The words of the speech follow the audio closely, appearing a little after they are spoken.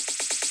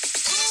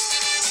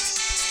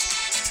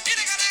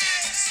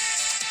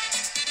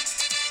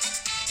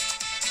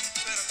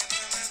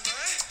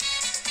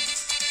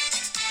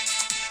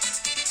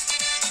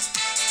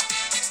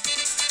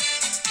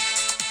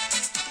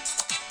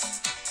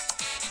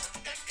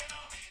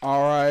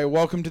All right,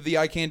 welcome to the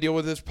I Can't Deal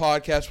With This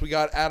podcast. We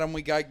got Adam,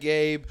 we got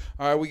Gabe.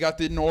 All right, we got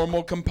the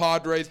normal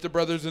compadres, the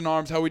brothers in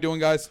arms. How we doing,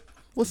 guys?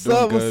 What's Doing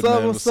up? good, What's up?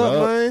 man. What's What's up,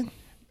 up? man?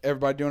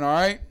 Everybody doing all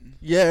right?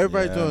 Yeah,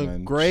 everybody Yeah, doing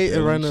man. great.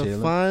 Chilling, Everybody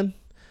doing fine.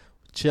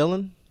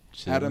 Chilling.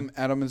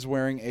 Adam is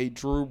wearing a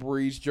Drew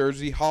Brees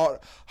jersey,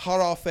 hot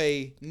off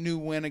a new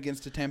win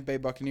against the Tampa Bay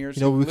Buccaneers.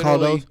 You know what we call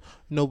Literally those?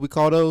 You know what we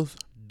call those?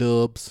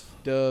 Dubs.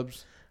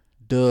 Dubs.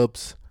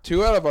 Dubs.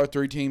 2 out of our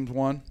 3 teams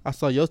won. I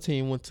saw your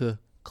team went to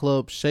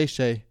Club Shay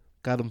Shay.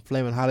 Got them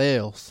flaming hot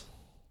ales.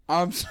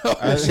 I'm so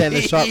As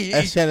Shannon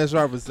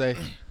Sharp would say.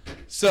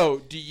 So,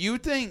 do you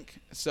think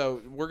 –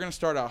 so, we're going to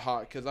start out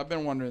hot because I've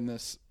been wondering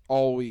this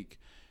all week.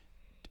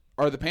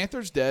 Are the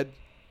Panthers dead?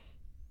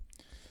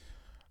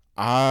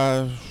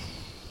 They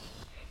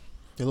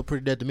look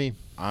pretty dead to me.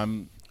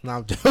 I'm No,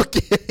 I'm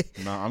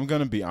joking.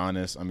 gonna be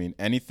honest. I mean,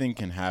 anything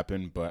can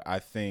happen, but I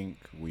think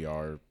we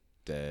are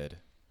dead.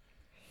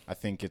 I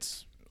think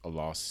it's a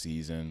lost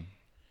season.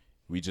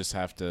 We just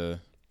have to.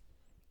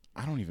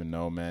 I don't even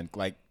know, man.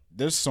 Like,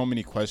 there's so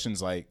many questions.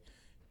 Like,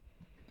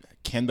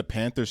 can the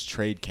Panthers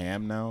trade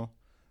Cam now?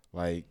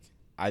 Like,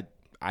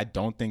 I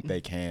don't think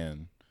they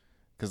can,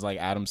 because like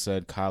Adam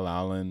said, Kyle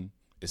Allen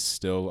is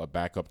still a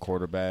backup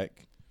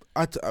quarterback.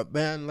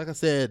 Man, like I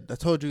said, I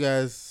told you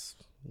guys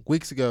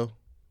weeks ago,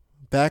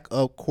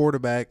 backup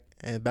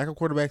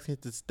quarterbacks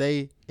need to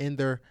stay in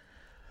their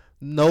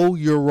know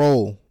your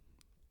role.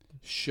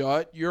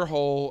 Shut your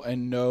hole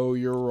and know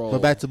your role.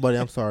 But back to Buddy,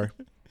 I'm sorry.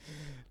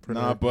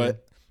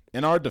 But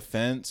in our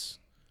defense,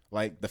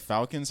 like, the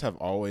Falcons have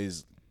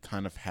always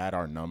kind of had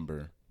our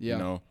number. Yeah. You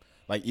know,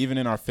 like, even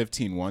in our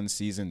 15-1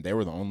 season, they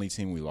were the only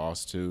team we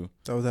lost to.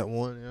 That was that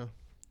one, yeah.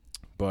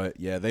 But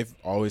yeah, they've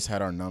always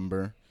had our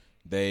number.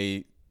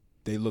 They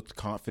looked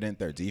confident.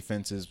 Their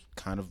defense is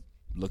kind of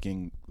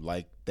looking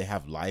like they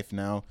have life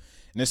now.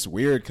 And it's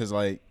weird because,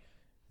 like,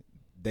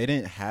 they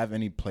didn't have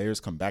any players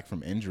come back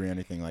from injury or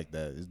anything like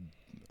that.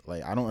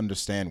 Like, I don't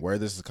understand where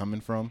this is coming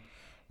from.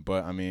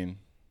 But, I mean,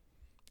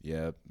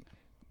 yeah.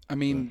 I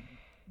mean,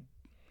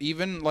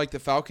 even like the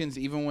Falcons,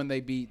 even when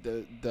they beat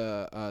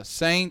the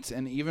Saints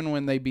and even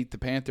when they beat the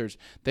Panthers,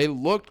 they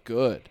looked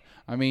good.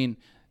 I mean,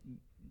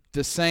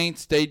 the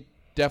Saints, they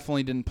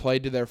definitely didn't play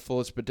to their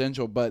fullest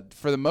potential, but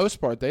for the most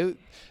part, the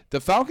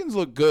Falcons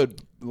look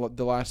good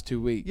the last 2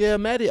 weeks. Yeah,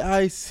 Matty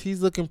Ice,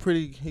 he's looking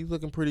pretty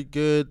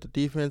good. The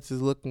defense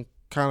is looking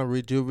kind of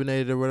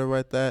rejuvenated or whatever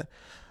like that.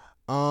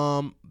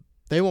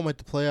 They won't make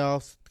the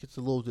playoffs. It's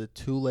a little bit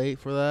too late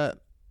for that.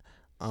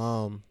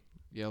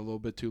 Yeah, a little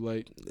bit too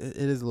late. It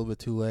is a little bit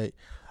too late.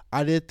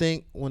 I did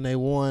think when they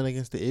won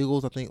against the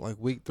Eagles, I think like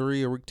week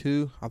 3 or week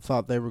 2, I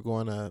thought they were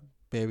going to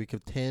maybe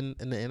contend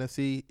in the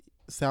NFC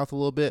South a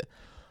little bit.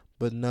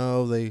 But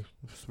no, they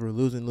were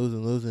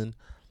losing.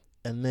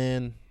 And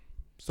then,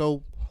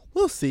 so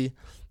we'll see.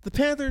 The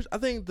Panthers, I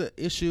think the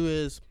issue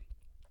is,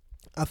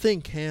 I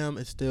think Cam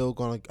is still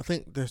going to, I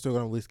think they're still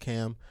going to release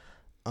Cam.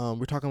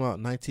 We're talking about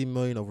 $19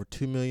 million over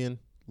 $2 million.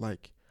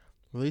 Like,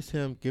 release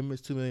him, give him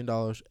his $2 million,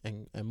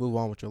 and move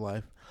on with your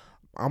life.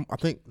 I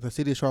think the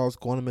city of Charlotte's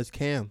going to miss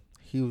Cam.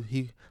 He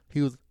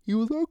was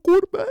our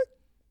quarterback,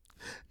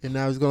 and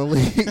now he's going to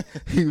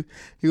leave.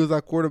 he was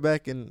our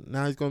quarterback, and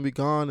now he's going to be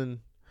gone.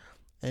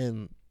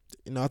 And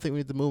you know, I think we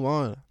need to move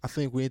on. I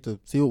think we need to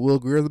see what Will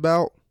Greer's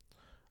about.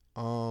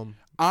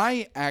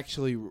 I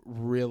actually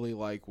really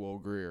like Will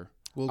Grier.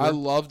 I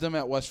loved him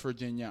at West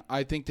Virginia.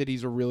 I think that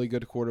he's a really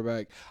good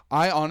quarterback.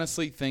 I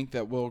honestly think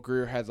that Will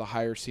Grier has a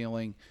higher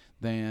ceiling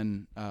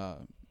than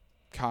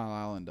Kyle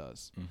Allen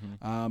does.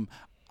 Mm-hmm.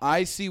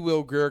 I see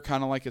Will Grier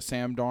kind of like a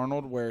Sam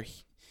Darnold, where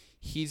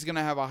he's going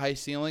to have a high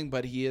ceiling,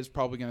 but he is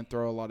probably going to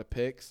throw a lot of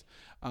picks.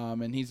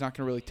 And he's not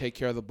going to really take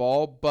care of the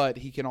ball, but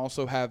he can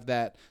also have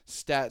that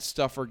stat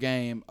stuffer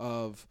game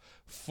of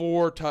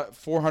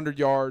 400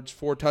 yards,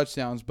 4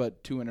 touchdowns,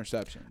 but 2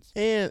 interceptions.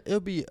 And it'll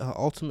be an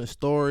ultimate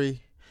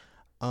story.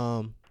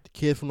 The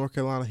kid from North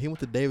Carolina, he went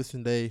to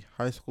Davidson Day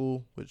High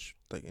School, which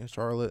like in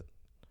Charlotte,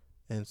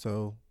 and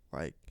so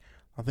like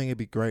I think it'd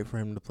be great for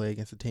him to play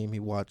against a team he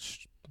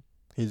watched.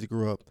 He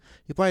grew up.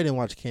 He probably didn't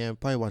watch Cam.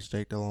 Probably watched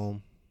Jake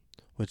Delhomme,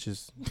 which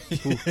is.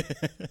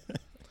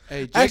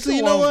 Hey, Jake Actually,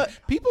 you know Delhomme,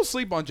 what? People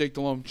sleep on Jake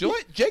Delhomme.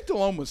 Jake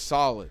Delhomme was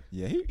solid.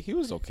 Yeah, he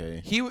was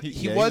okay. He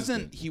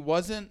wasn't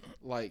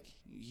like,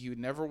 he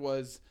never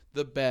was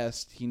the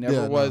best. He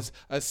never was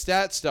a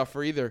stat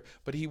stuffer either.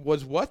 But he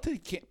was what the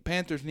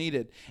Panthers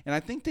needed, and I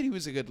think that he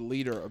was a good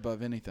leader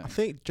above anything. I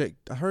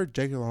heard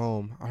Jake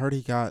Delhomme. I heard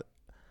he got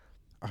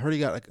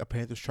like a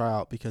Panthers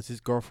tryout because his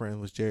girlfriend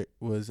was Jay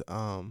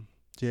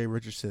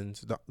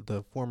Richardson's,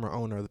 the former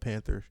owner of the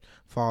Panthers,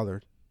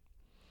 father.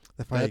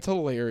 That's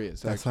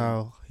hilarious. That's actually.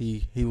 how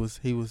he was.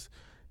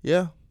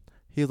 Yeah,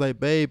 he was like,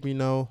 babe, you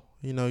know,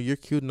 you're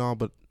cute and all,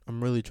 but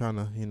I'm really trying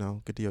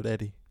to, get to your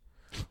daddy.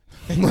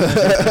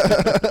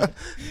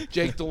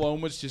 Jake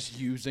Delhomme was just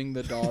using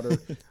the daughter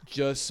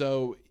just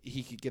so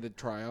he could get a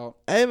tryout.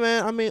 Hey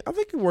man, I mean, I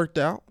think it worked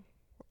out.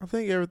 I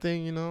think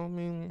everything,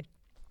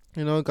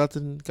 got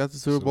the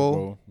Super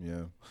Bowl.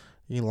 Yeah.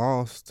 He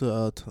lost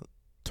to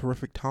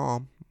terrific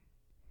Tom.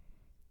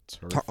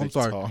 I'm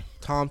sorry,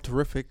 Tom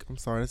Terrific. I'm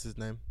sorry, that's his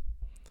name.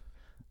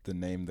 The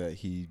name that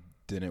he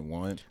didn't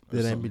want.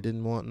 The name he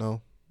didn't want.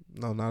 No,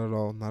 not at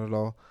all. Not at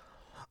all.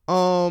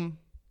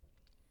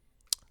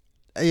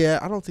 Yeah,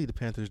 I don't see the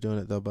Panthers doing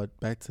it though. But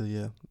back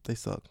to they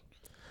suck.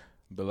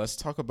 But let's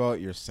talk about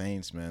your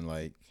Saints, man.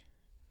 Like,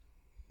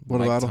 What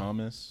Mike about him?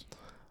 Thomas?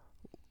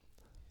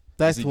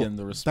 That's Is he getting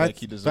the respect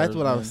he deserves? That's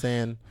what I man? was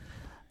saying.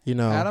 You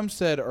know, Adam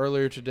said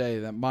earlier today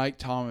that Mike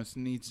Thomas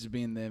needs to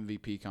be in the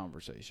MVP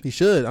conversation. he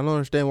should. I don't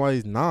understand why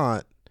he's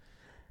not.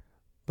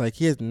 Like,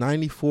 he has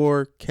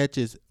 94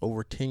 catches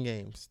over 10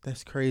 games.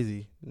 That's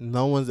crazy.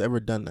 No one's ever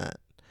done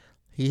that.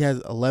 He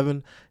has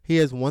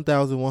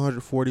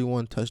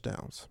 1,141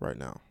 touchdowns right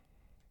now.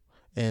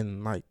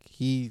 And, like,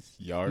 he's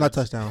Yards. not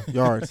touchdowns,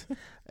 yards.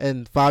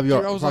 And 5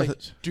 yards. Dude, I was like,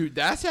 dude,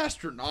 that's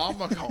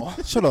astronomical.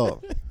 Shut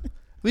up.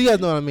 But you guys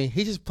know what I mean.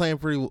 He's just playing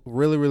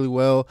really, really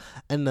well.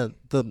 And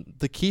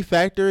the key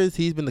factor is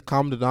he's been the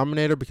common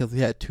denominator because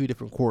he had 2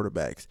 different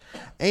quarterbacks.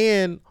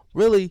 And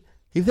really,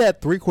 he's had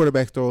 3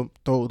 quarterbacks throw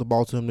the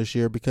ball to him this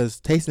year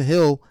because Taysom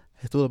Hill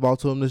has threw the ball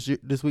to him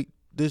this week.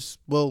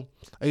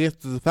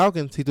 Against the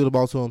Falcons, he threw the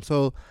ball to him.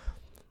 So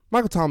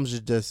Michael Thomas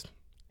is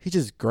he's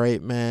just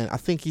great, man. I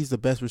think he's the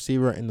best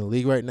receiver in the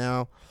league right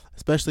now.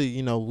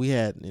 Especially, we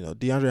had,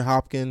 DeAndre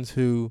Hopkins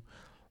who,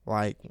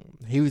 like,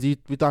 we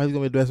thought he was going to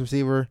be the best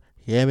receiver.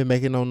 He ain't been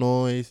making no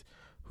noise.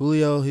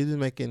 Julio, he's been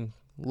making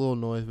a little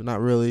noise, but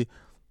not really.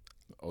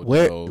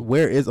 Odell.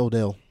 Where is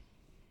Odell?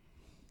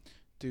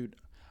 Dude,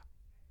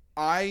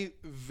 I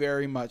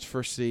very much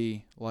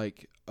foresee,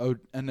 like,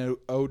 an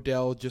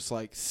Odell just,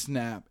 like,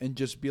 snap and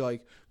just be,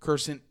 like,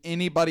 cursing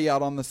anybody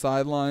out on the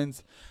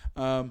sidelines.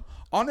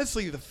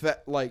 Honestly,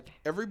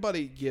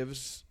 everybody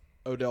gives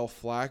Odell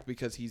flack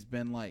because he's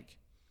been, like,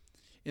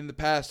 in the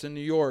past in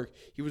New York,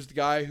 he was the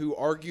guy who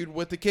argued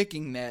with the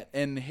kicking net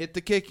and hit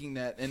the kicking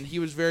net, and he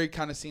was very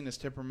kind of seen as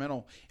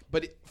temperamental.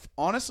 But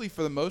honestly,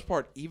 for the most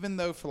part, even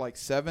though for like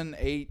 7,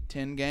 8,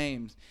 10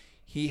 games,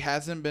 he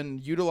hasn't been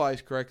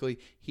utilized correctly,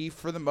 he,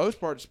 for the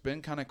most part, has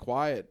been kind of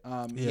quiet.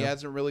 He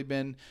hasn't really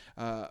been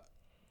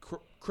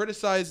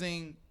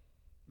criticizing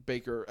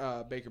Baker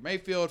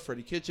Mayfield,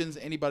 Freddie Kitchens,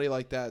 anybody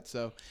like that.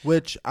 So,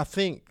 which I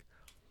think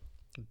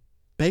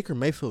Baker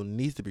Mayfield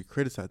needs to be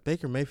criticized.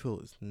 Baker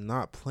Mayfield is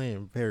not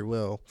playing very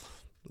well.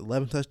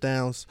 11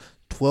 touchdowns,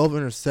 12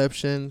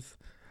 interceptions.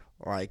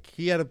 Like,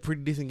 he had a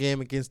pretty decent game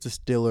against the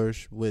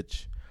Steelers,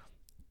 which,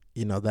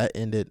 that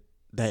ended,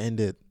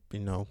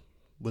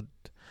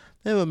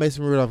 with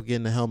Mason Rudolph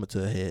getting the helmet to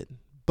the head.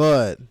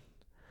 But,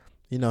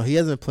 he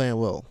hasn't been playing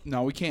well.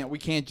 No, we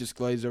can't just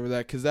glaze over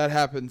that because that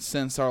happened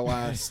since our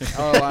last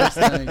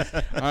thing.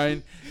 All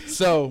right.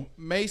 So,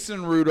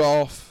 Mason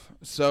Rudolph.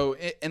 So,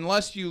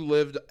 unless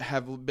you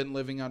have been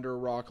living under a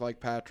rock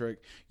like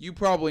Patrick, you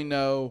probably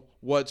know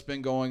what's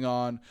been going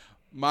on.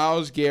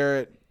 Myles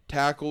Garrett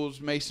tackles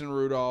Mason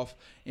Rudolph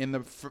in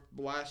the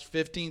last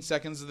 15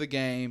 seconds of the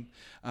game.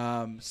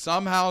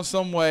 Somehow,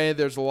 some way,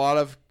 there's a lot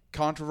of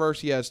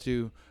controversy as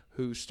to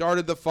who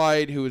started the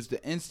fight, who was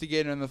the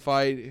instigator in the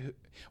fight.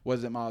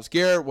 Was it Myles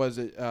Garrett? Was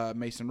it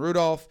Mason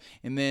Rudolph?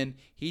 And then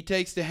he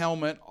takes the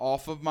helmet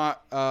off of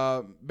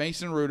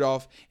Mason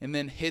Rudolph and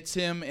then hits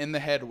him in the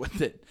head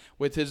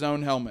with his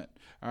own helmet.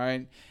 All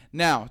right.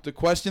 Now, the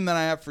question that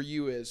I have for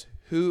you is,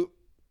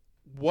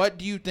 what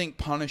do you think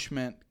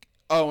punishment?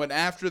 Oh, and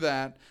after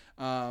that,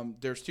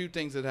 there's 2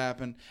 things that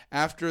happen.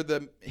 After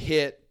the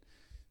hit,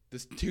 the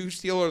 2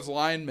 Steelers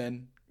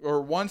linemen,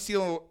 or one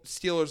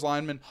Steelers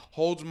lineman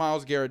holds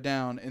Myles Garrett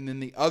down, and then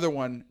the other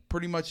one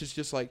pretty much is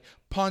just like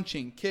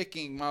punching,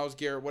 kicking Myles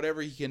Garrett,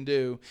 whatever he can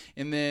do.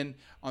 And then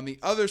on the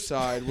other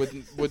side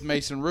with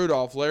Mason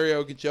Rudolph, Larry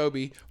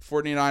Ogunjobi,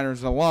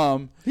 49ers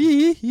alum.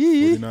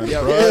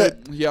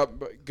 49ers,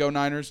 Yep, go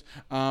Niners.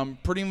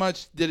 Pretty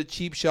much did a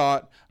cheap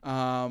shot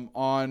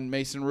on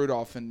Mason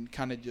Rudolph and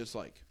kind of just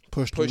like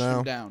pushed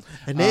him down.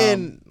 And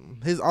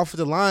then his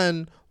offensive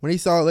line, when he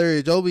saw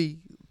Larry Ogunjobi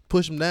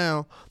push him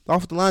down, the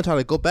offensive line tried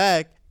to go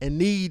back and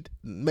need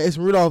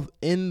Mason Rudolph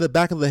in the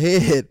back of the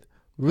head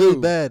really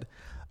bad.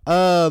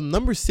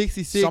 Number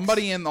 66.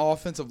 Somebody in the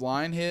offensive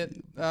line hit.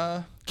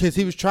 Because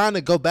he was trying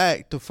to go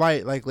back to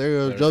fight like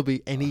Larry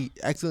Ogunjobi, and he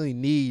accidentally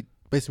kneed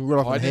Mason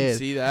Rudolph in the head. I didn't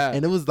see that.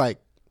 And it was like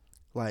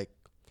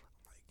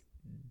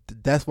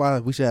that's why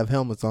we should have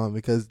helmets on,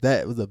 because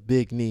that was a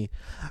big knee.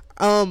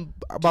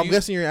 But I'm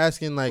guessing you're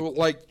asking like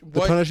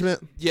the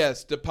punishment?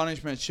 Yes, the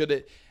punishment. So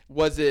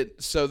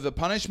the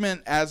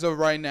punishment as of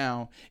right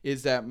now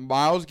is that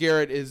Myles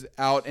Garrett is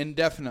out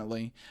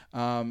indefinitely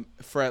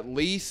for at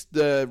least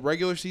the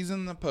regular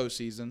season and the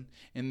postseason.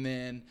 And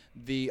then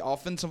the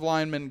offensive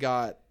lineman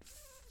got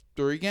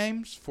 4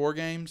 games,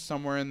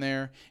 somewhere in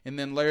there. And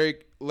then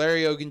Larry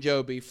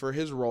Ogunjobi, for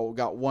his role,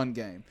 got 1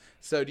 game.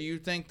 So do you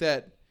think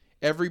that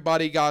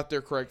everybody got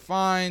their correct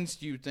fines?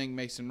 Do you think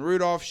Mason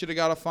Rudolph should have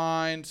got a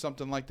fine,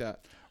 something like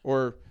that?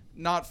 Or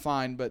not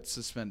fine, but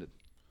suspended?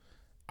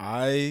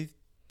 I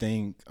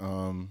think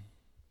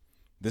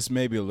this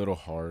may be a little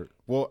hard.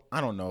 Well, I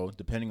don't know,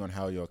 depending on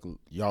how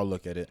y'all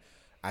look at it.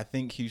 I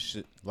think he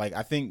should. Like,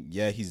 I think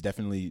he's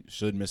definitely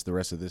should miss the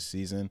rest of this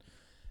season.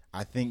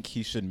 I think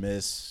he should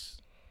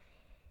miss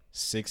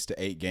 6 to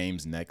 8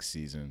 games next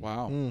season.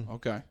 Wow.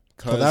 Okay.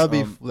 So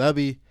that'd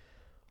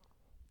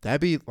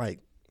be like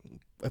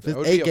if it's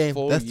would 8 be a games,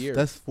 full year.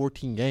 that's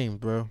 14 games,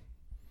 bro.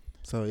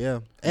 So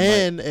yeah,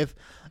 and if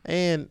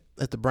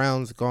the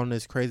Browns go on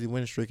this crazy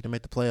win streak and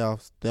make the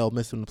playoffs, they'll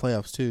miss him in the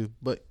playoffs too.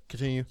 But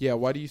continue. Yeah.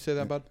 Why do you say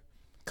that, bud?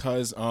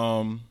 Because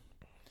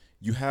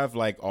you have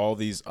like all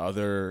these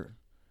other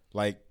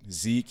like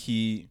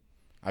Zeke.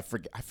 I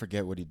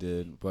forget what he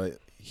did, but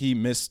he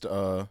missed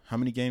how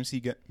many games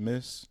he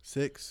missed?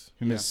 6.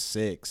 He missed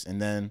 6,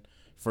 and then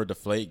for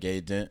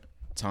Deflategate, didn't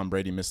Tom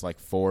Brady miss like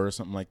 4 or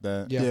something like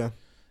that? Yeah.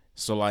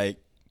 So like,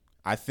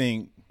 I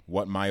think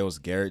what Myles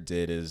Garrett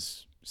did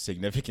is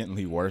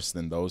significantly worse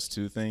than those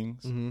 2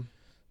 things. Mm-hmm.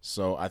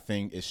 So I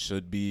think it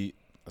should be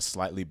a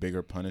slightly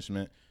bigger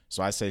punishment.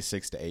 So I say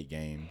 6 to 8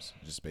 games,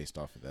 just based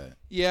off of that.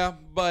 Yeah,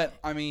 but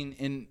I mean,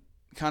 in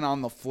kind of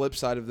on the flip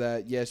side of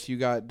that, yes, you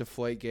got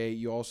Deflategate.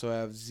 You also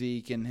have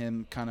Zeke and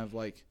him kind of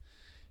like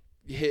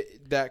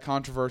hit that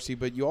controversy,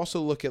 but you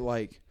also look at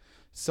like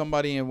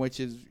somebody in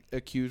which is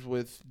accused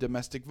with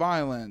domestic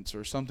violence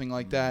or something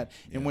like that,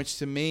 in which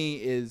to me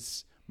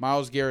is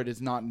Myles Garrett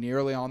is not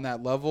nearly on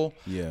that level.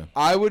 Yeah.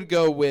 I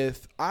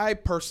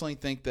personally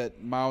think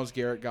that Myles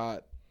Garrett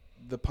got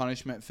the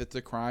punishment fits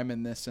the crime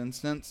in this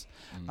instance.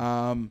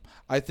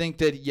 I think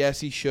that, yes,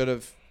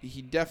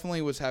 he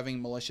definitely was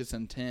having malicious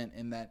intent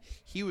in that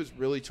he was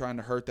really trying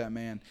to hurt that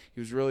man.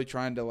 He was really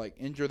trying to like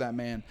injure that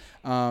man.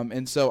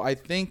 And so I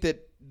think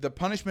that the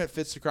punishment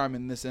fits the crime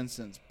in this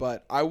instance,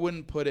 but I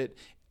wouldn't put it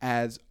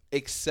as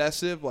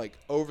excessive, like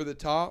over the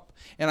top.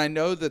 And I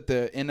know that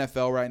the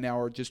NFL right now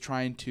are just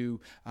trying to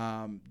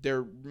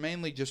they're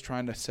mainly just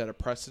trying to set a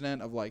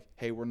precedent of like,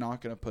 hey, we're not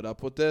going to put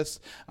up with this.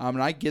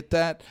 And I get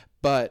that,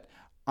 but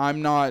I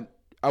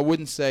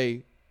wouldn't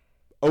say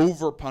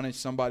over punish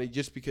somebody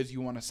just because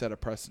you want to set a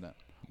precedent.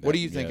 What do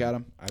you think,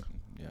 Adam?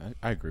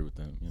 I agree with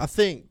that. Yeah. I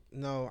think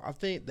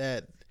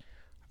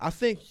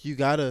you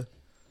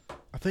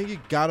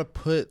gotta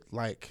put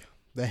like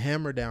the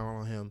hammer down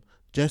on him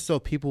just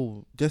so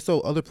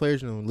other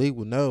players in the league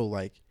will know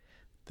like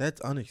that's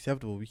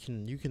unacceptable.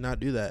 You cannot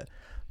do that.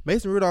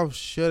 Mason Rudolph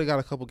should have got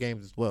a couple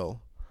games as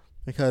well,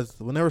 because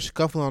when they were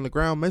scuffling on the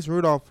ground, Mason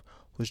Rudolph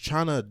was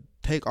trying to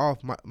take off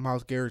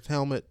Myles Garrett's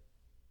helmet.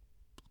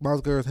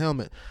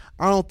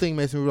 I don't think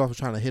Mason Rudolph was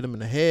trying to hit him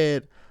in the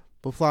head,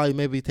 but probably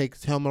maybe take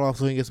his helmet off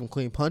so he can get some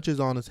clean punches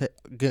on his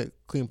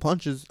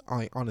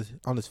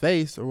on his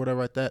face or whatever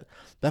like that.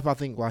 That's what I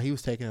think why he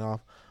was taking it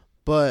off.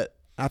 But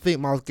I think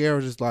Myles Garrett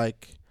was just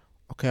like,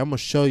 okay, I'm gonna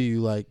show you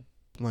like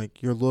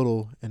you're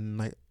little and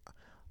like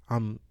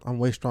I'm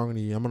way stronger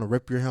than you. I'm gonna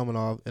rip your helmet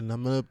off and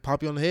I'm gonna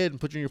pop you on the head and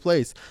put you in your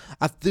place.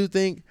 I do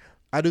think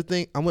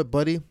I'm with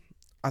Buddy.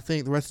 I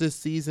think the rest of this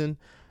season,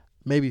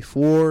 maybe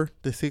 4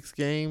 to 6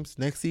 games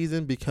next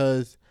season,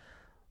 because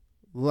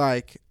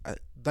like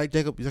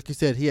Jacob, like you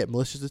said, he had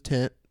malicious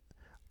intent.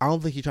 I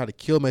don't think he tried to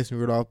kill Mason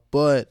Rudolph,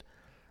 but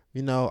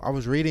I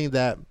was reading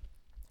that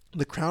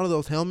the crown of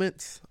those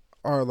helmets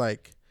are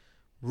like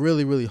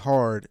really, really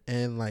hard,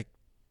 and like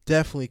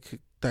definitely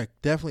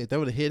if they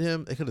would have hit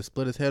him, it could have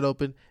split his head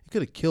open. It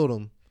could have killed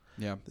him.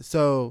 Yeah.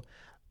 So,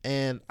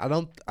 and I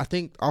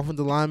think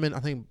offensive linemen, I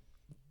think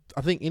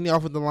any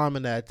offensive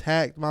lineman that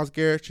attacked Myles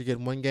Garrett should get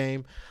 1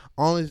 game.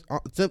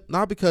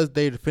 Not because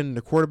they defended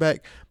the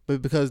quarterback,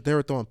 but because they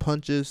were throwing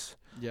punches.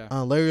 Yeah.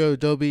 Larry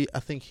Odobe, I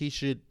think he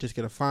should just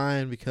get a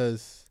fine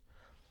because.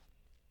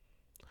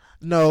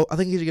 No, I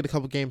think he should get a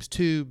couple games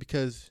too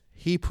because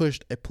he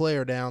pushed a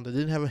player down that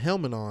didn't have a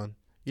helmet on.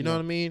 You know what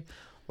I mean?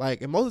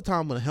 Like, and most of the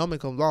time when a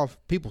helmet comes off,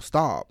 people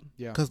stop.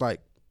 Yeah. Because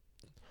like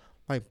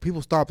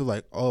people stop. They're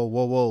like, oh,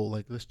 whoa,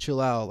 like let's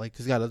chill out. Like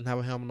this guy doesn't have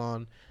a helmet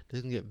on.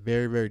 This can get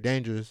very, very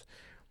dangerous.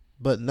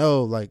 But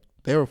no, like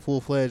they were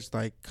full fledged,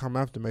 like come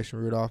after Mason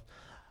Rudolph,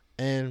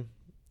 and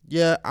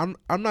yeah, I'm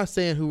not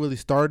saying who really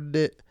started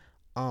it.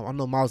 I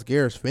know Myles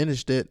Garrett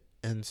finished it,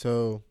 and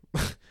so,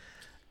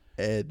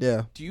 and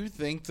yeah. Do you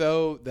think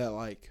though that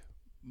like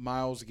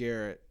Myles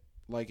Garrett,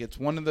 like it's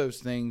one of those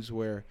things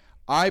where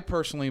I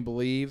personally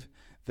believe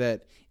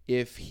that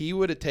if he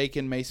would have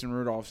taken Mason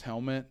Rudolph's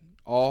helmet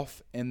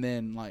off and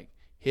then like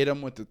hit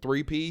him with the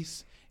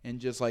 3-piece and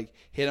just like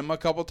hit him a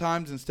couple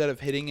times instead of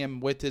hitting him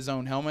with his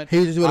own helmet,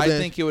 I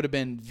think it would have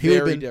been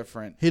very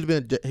different. He'd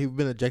been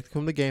ejected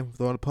from the game for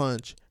throwing a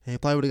punch, and he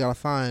probably would have got a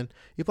fine.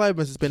 He probably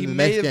been suspended the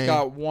next game. He may have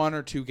got 1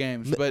 or 2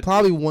 games, but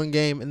probably 1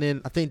 game, and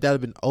then I think that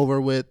would have been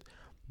over with.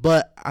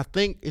 But I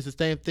think it's the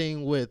same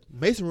thing with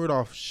Mason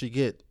Rudolph should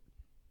get,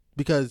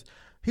 because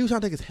he was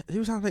trying to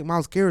take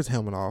Myles Garrett's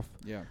helmet off.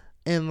 Yeah.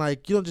 And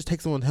like you don't just take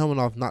someone's helmet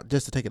off not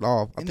just to take it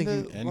off. I think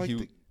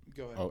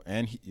go ahead. Oh,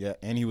 and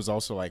he was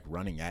also like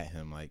running at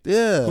him, like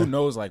who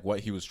knows like what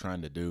he was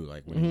trying to do,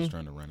 like when he was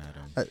trying to run at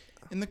him.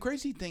 And the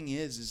crazy thing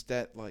is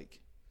that like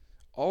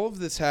all of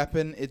this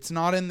happened. It's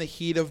not in the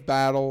heat of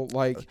battle.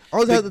 Like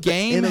the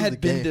game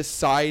had been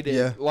decided.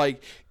 Yeah.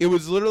 Like it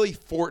was literally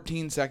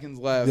 14 seconds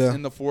left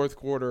in the fourth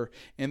quarter,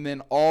 and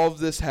then all of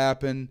this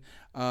happened.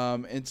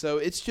 And so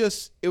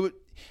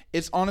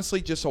it's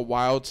honestly just a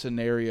wild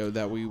scenario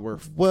that we Well,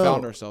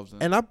 found ourselves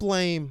in. And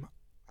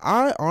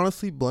I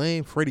honestly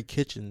blame Freddie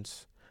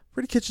Kitchens.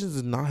 Freddie Kitchens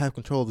does not have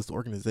control of this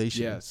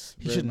organization. Yes,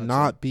 he very should much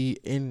not be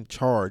in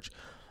charge.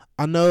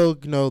 I know,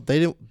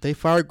 they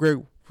fired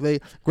Greg.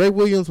 Greg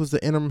Williams was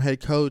the interim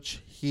head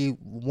coach. They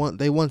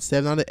won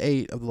 7 out of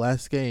 8 of the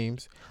last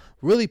games.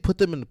 Really put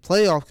them in the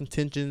playoff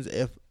contentions.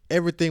 If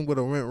everything would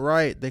have went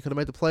right, they could have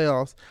made the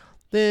playoffs.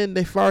 Then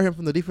they fired him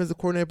from the defensive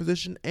coordinator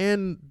position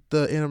and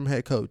the interim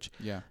head coach.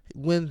 Yeah.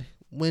 When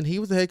he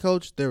was the head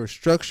coach, there was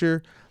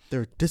structure,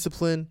 there was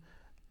discipline.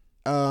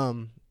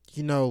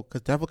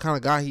 Because that's what kind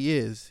of guy he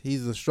is.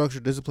 He's a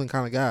structured, disciplined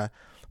kind of guy.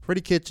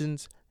 Freddie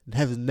Kitchens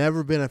has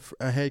never been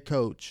a head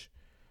coach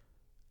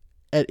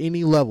at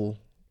any level.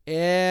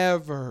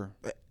 Ever.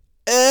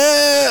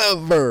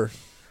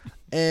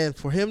 And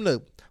for him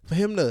to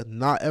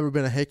not ever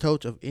been a head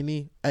coach at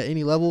any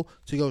level,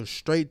 to go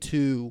straight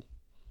to,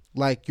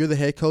 like, you're the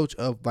head coach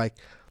of like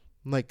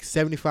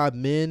 75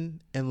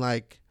 men and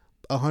like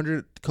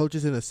 100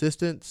 coaches and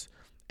assistants,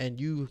 and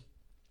you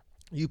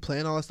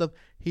plan all that stuff.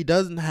 He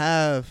doesn't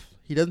have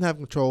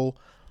control.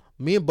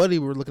 Me and Buddy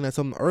were looking at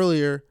something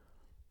earlier.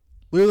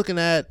 We were looking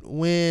at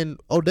when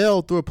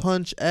Odell threw a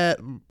punch at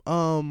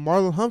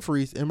Marlon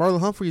Humphreys, and Marlon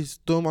Humphreys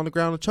threw him on the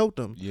ground and choked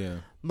him. Yeah.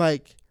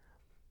 Like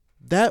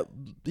that,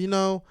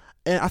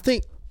 and I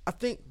think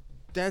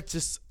that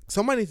just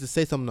somebody needs to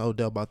say something to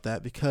Odell about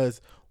that,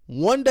 because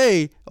one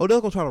day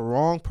Odell's gonna try the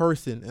wrong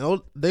person,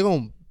 and they're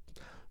gonna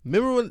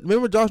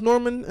remember Josh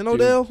Norman and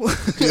Odell.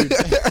 Dude,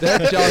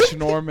 that Josh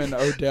Norman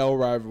Odell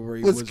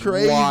rivalry was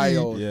crazy.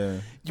 wild.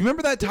 Yeah. You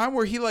remember that time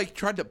where he like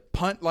tried to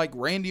punt, like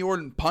Randy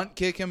Orton punt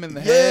kick him in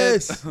the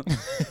Yes,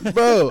 head?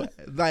 bro,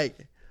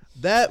 like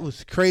that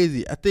was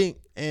crazy. I think,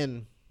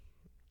 and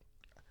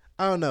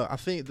I don't know.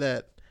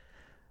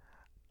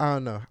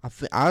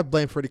 I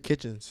blame Freddie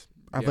Kitchens.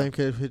 I blame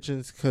Freddie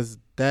Kitchens because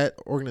that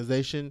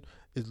organization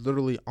is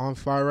literally on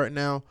fire right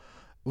now,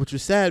 which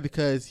is sad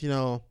because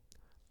I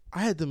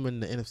had them in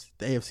the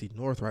AFC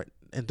North, right,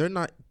 and they're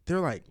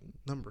like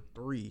number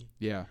 3.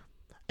 Yeah.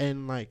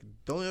 And like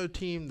the only other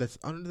team that's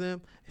under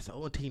them is the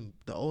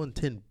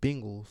 0-10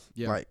 Bengals.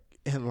 Yeah.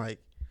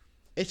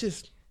 It's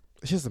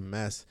just a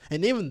mess.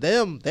 And even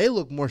them, they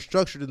look more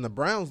structured than the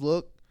Browns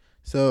look.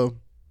 So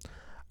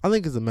I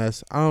think it's a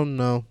mess. I don't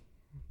know.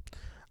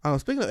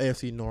 Speaking of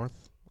AFC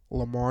North,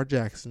 Lamar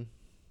Jackson.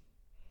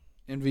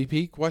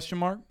 MVP question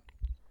mark?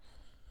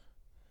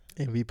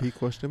 MVP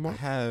question I mark?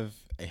 have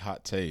a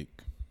hot take.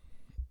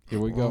 Here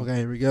we go. Okay,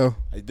 here we go.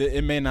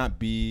 It may not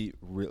be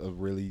a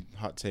really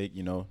hot take,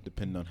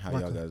 depending on how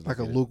y'all guys like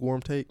look a at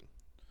lukewarm take.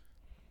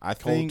 I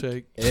Cold think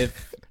take.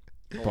 if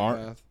Cold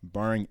bath.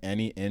 barring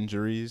any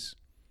injuries,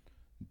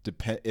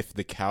 if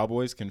the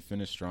Cowboys can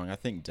finish strong, I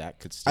think Dak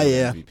could steal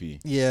MVP.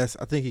 Yes,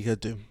 I think he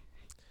could do.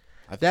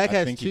 I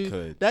think he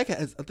could.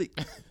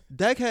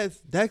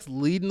 Dak's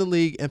leading the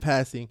league in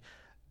passing.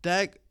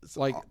 Dak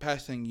Like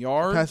passing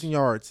yards? Passing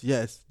yards,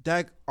 yes.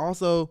 Dak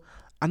also,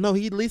 I know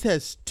he at least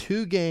has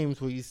 2 games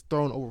where he's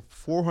thrown over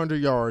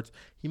 400 yards.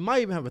 He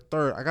might even have a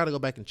third. I got to go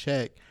back and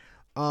check.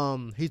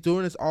 He's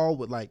doing this all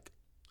with like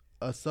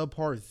a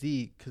subpar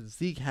Zeke, because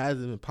Zeke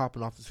hasn't been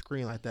popping off the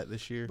screen like that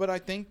this year. But I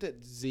think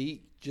that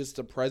Zeke, just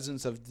the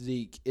presence of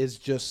Zeke, is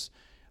just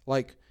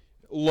like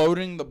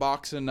loading the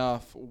box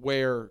enough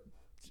where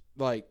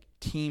like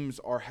teams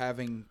are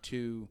having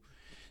to.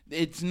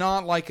 It's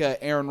not like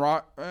a Aaron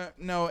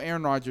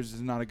Rodgers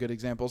is not a good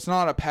example. It's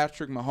not a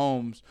Patrick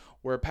Mahomes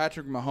where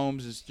Patrick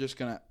Mahomes is just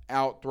going to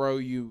outthrow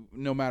you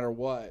no matter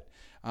what.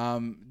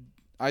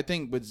 I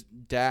think with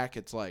Dak,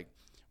 it's like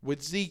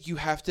with Zeke, you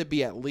have to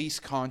be at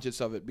least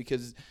conscious of it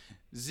because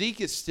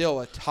Zeke is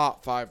still a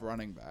top 5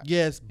 running back.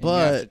 Yes, and but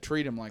you have to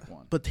treat him like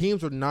one. But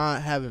teams are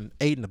not having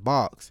 8 in the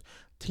box.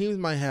 Teams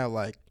might have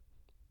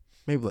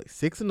maybe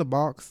 6 in the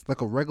box, like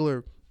a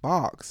regular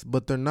box,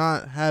 but they're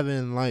not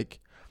having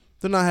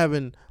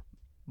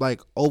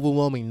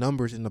overwhelming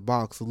numbers in the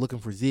box looking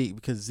for Zeke,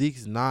 because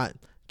Zeke's not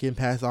getting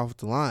passed off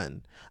the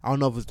line. I don't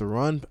know if it's the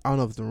run. I don't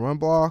know if it's the run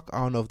block. I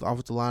don't know if the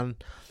offensive line.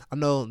 I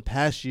know in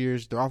past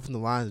years the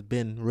offensive line has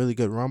been really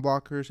good run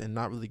blockers and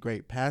not really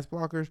great pass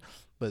blockers,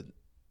 but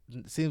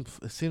it seems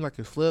like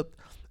it's flipped.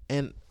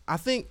 And I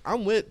think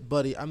I'm with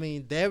Buddy. I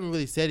mean, they haven't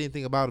really said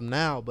anything about him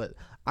now, but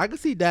I can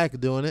see Dak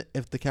doing it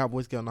if the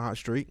Cowboys get on a hot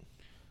streak.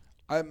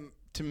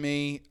 To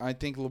me, I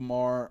think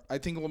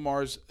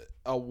Lamar's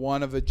a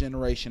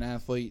one-of-a-generation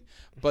athlete,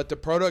 but the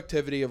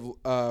productivity of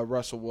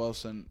Russell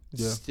Wilson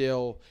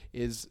still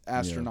is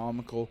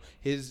astronomical.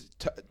 His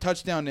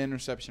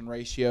touchdown-to-interception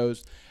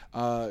ratios,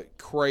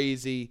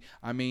 crazy.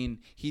 I mean,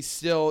 he's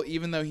still,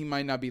 even though he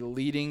might not be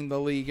leading the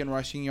league in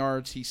rushing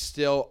yards, he's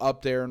still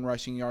up there in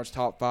rushing yards,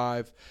 top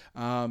 5.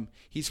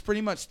 He's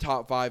pretty much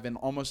top 5 in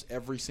almost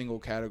every single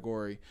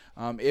category,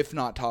 if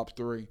not top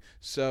 3.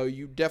 So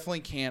you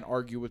definitely can't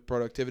argue with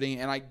productivity,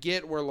 and I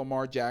get where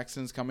Lamar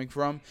Jackson's coming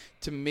from.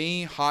 To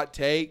me, hot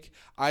take,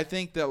 I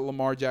think that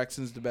Lamar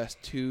Jackson's the best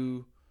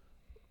 2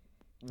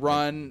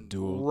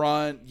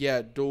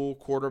 dual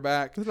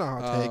quarterback. That's not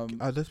a hot take.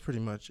 That's pretty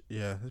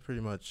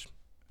much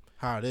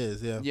how it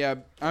is. Yeah. Yeah,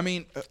 I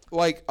mean,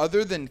 like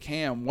other than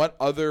Cam, what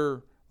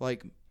other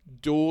like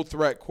dual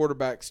threat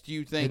quarterbacks do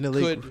you think in the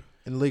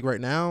league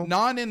right now?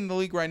 Not in the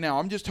league right now.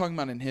 I'm just talking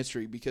about in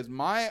history because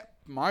my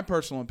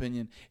personal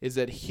opinion is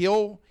that he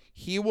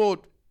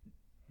will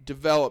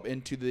develop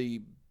into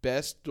the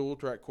best dual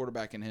threat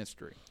quarterback in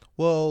history.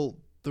 Well,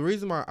 the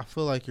reason why I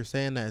feel like you're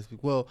saying that is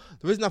the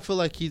reason I feel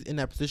like he's in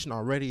that position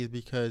already is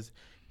because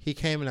he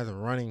came in as a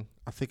run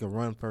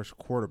first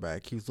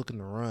quarterback. He was looking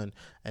to run,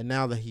 and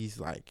now he's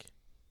kind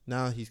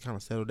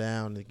of settled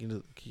down.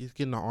 He's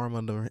getting the arm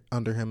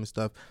under him and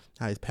stuff.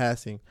 How he's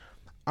passing,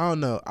 I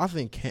don't know. I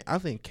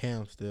think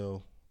Cam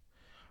still.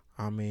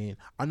 I mean,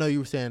 I know you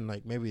were saying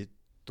like maybe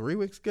 3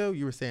 weeks ago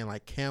you were saying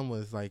like Cam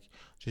was like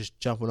just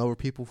jumping over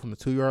people from the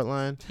 2-yard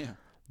line. Yeah,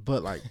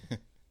 but like,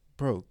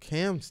 bro,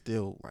 Cam's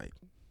still like.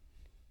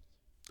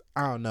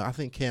 I don't know. I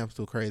think Cam's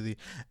still crazy,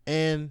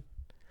 and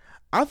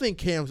I think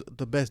Cam's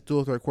the best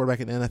dual threat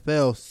quarterback in the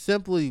NFL.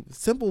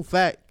 Simple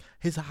fact: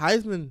 his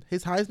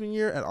Heisman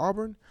year at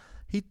Auburn,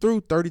 he threw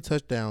 30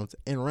 touchdowns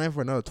and ran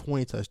for another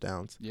 20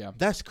 touchdowns. Yeah,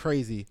 that's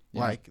crazy.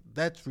 Yeah. Like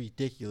that's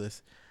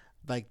ridiculous.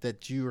 Like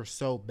that you are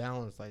so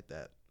balanced like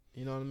that.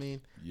 You know what I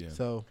mean? Yeah.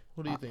 So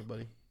what do you think,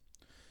 buddy?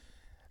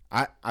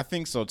 I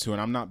think so too,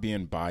 and I'm not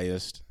being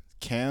biased.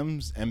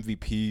 Cam's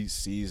MVP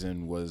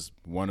season was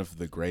one of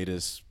the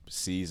greatest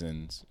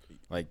seasons,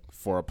 like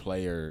for a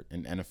player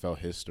in NFL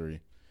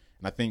history,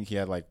 and I think he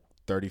had like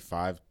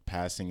 35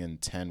 passing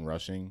and 10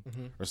 rushing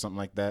or something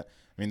like that.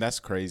 I mean, that's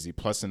crazy.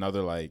 Plus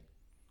another like,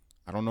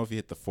 I don't know if he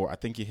hit the 4. I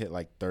think he hit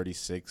like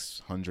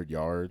 3,600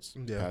 yards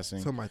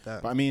passing, something like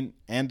that. But I mean,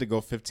 and to go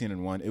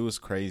 15-1, it was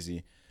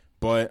crazy.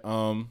 But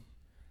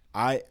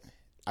I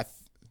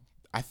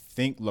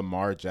think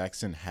Lamar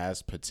Jackson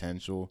has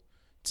potential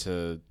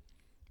to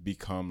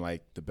become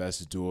like the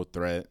best dual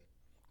threat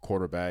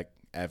quarterback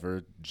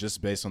ever, just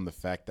based on the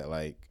fact that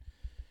like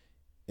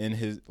in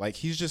his like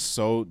he's just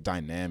so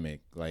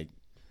dynamic. Like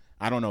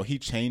I don't know, he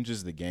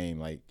changes the game.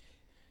 Like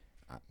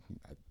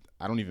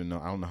I don't even know.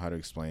 I don't know how to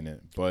explain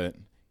it, but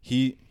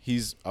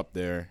he's up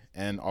there,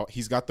 and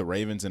he's got the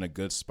Ravens in a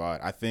good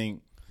spot. I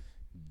think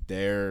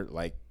they're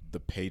like the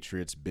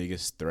Patriots'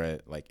 biggest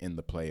threat, like in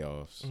the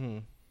playoffs. Mm-hmm.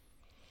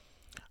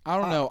 I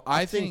don't know.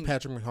 I think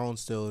Patrick Mahomes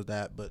still is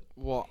that, but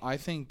I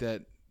think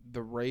that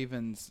the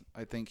Ravens,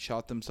 I think,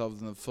 shot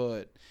themselves in the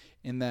foot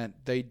in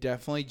that they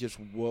definitely just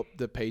whooped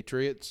the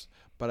Patriots.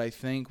 But I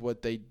think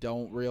what they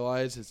don't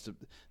realize is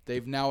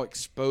they've now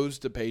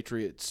exposed the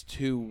Patriots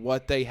to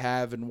what they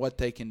have and what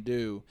they can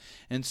do.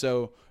 And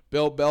so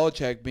Bill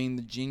Belichick, being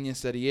the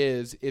genius that he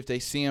is, if they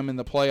see him in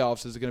the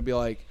playoffs, is going to be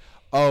like,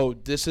 oh,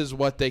 this is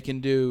what they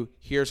can do.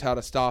 Here's how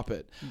to stop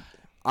it.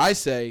 I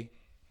say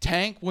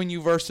tank when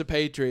you verse the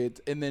Patriots,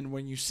 and then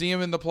when you see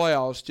them in the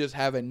playoffs, just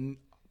have a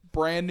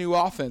brand new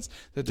offense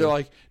that they're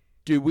like,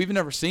 dude, we've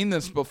never seen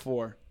this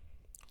before.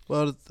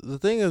 Well, the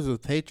thing is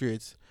with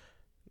Patriots,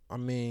 I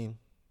mean,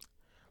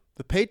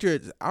 the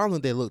Patriots, I don't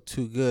think they look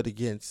too good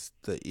against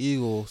the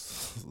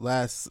Eagles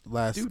last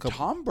Dude, couple.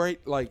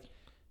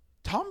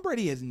 Tom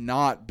Brady has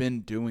not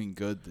been doing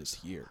good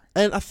this year.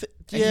 And and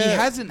he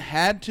hasn't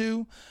had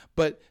to,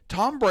 but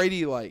Tom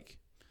Brady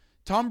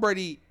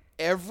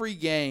every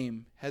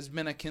game has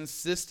been a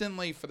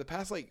consistently, for the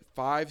past like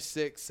 5,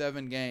 6,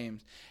 7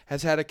 games,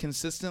 has had a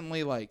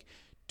consistently like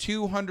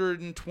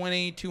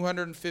 220,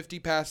 250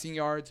 passing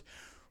yards,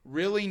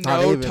 really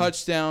no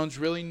touchdowns,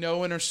 really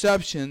no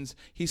interceptions.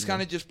 He's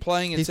kind of just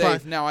playing it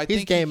safe. Now I think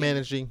he's game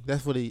managing.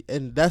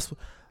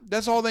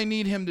 That's all they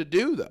need him to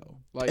do though.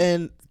 Like,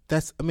 and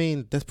that's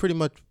pretty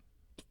much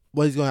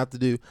what he's gonna have to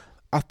do.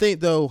 I think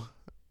though,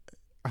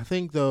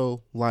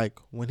 like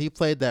when he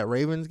played that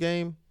Ravens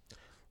game,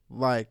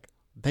 like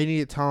they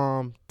needed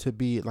Tom to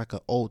be like an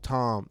old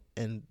Tom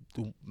and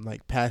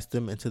like pass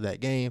them into that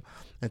game,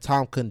 and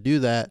Tom couldn't do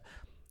that.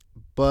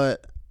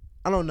 But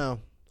I don't know.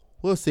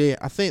 We'll see.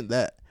 I think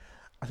the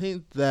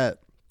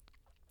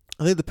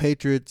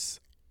Patriots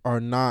are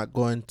not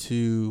going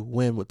to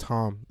win with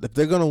Tom. If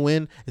they're going to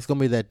win, it's going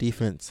to be that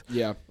defense.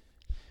 Yeah.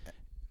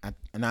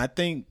 And I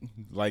think,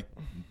 like,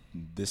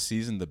 this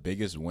season, the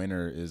biggest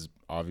winner is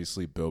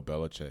obviously Bill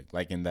Belichick.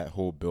 Like, in that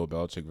whole Bill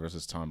Belichick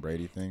versus Tom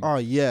Brady thing. Oh,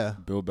 yeah.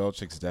 Bill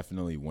Belichick's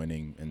definitely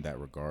winning in that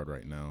regard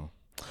right now.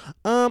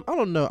 I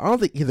don't know. I don't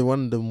think either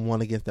one of them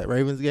won against that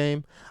Ravens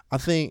game. I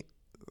think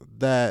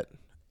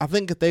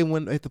if they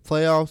win at the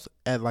playoffs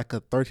at like a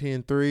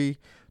 13-3,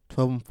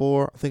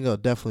 12-4, I think it'll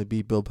definitely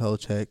be Bill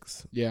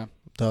Belichick's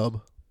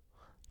dub.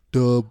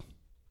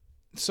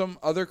 Some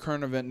other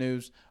current event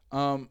news.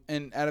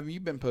 And Adam,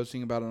 you've been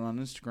posting about it on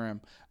Instagram.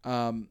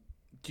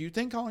 Do you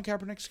think Colin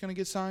Kaepernick's going to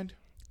get signed?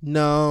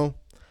 No,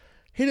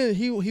 he didn't.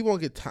 He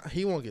won't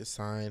get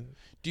signed.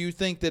 Do you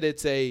think that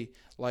it's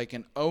like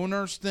an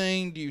owner's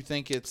thing? Do you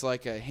think it's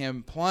like a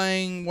him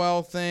playing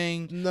well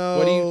thing? No.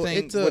 What do you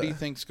think? What do you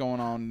think's going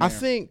on there? I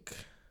think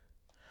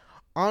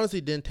honestly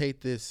didn't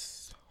take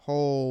this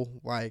whole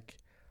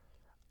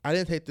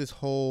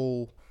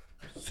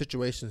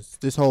situations,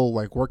 this whole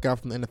like workout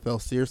from the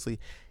NFL seriously,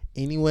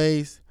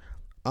 anyways.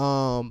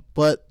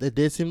 But it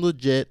did seem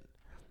legit.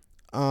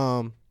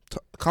 Colin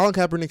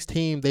Kaepernick's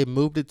team, they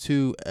moved it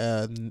to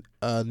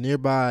a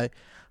nearby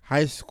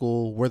high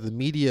school where the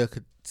media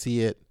could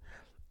see it,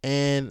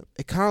 and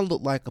it kind of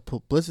looked like a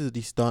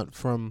publicity stunt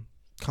from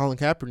Colin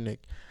Kaepernick.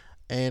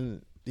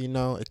 And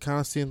it kind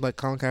of seemed like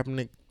Colin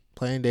Kaepernick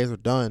playing days are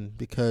done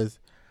because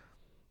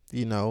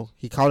he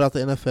called out the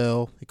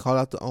NFL, he called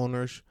out the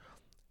owners,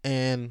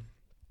 and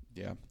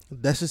Yeah.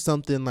 that's just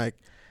something like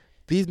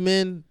these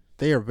men.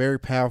 They are very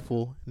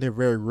powerful. They're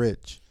very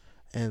rich,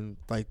 and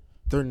like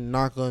they're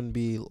not going to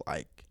be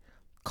like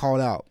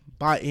called out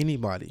by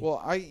anybody.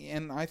 Well,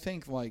 I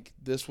think like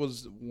this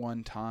was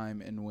one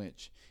time in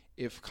which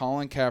if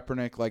Colin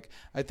Kaepernick, like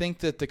I think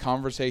that the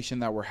conversation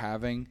that we're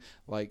having,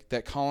 like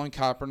that Colin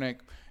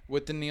Kaepernick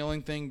with the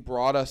kneeling thing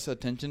brought us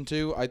attention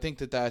to, I think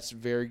that that's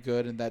very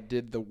good and that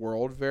did the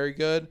world very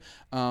good.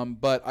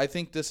 But I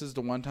think this is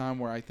the one time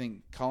where I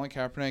think Colin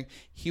Kaepernick,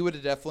 he would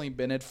have definitely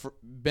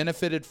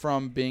benefited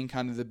from being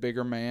kind of the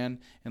bigger man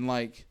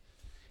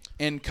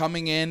and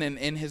coming in and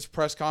in his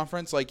press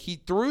conference, like he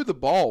threw the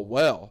ball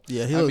well.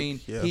 Yeah,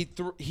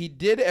 he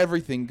did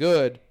everything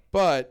good,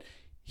 but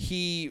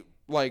he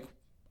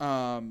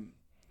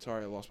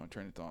sorry, I lost my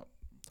train of thought.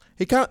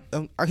 He kind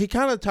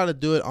of tried to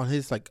do it on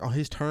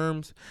his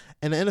terms,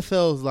 and the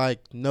NFL is like,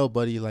 no,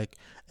 buddy, like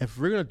if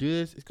we're gonna do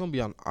this, it's gonna be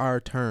on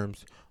our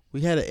terms. We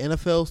had an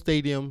NFL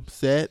stadium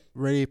set,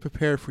 ready,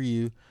 prepared for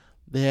you.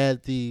 They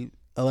had the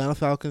Atlanta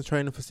Falcons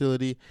training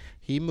facility.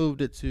 He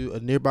moved it to a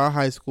nearby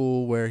high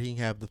school where he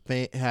can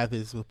have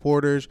his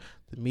reporters,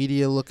 the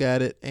media look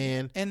at it,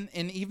 and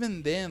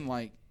even then,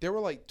 like there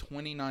were like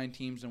 29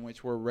 teams in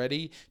which were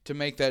ready to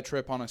make that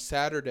trip on a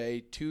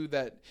Saturday to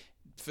that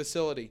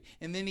facility.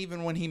 And then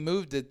even when he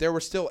moved it, there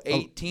were still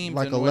 8 teams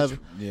like in 11.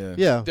 which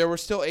Yeah. there were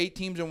still 8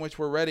 teams in which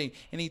were ready,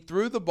 and he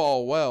threw the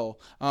ball well.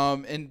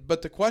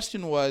 But the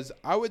question was,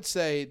 I would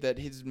say that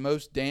his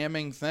most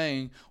damning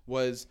thing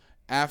was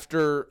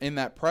after in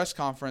that press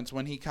conference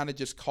when he kind of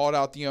just called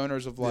out the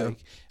owners of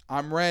like,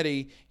 I'm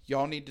ready.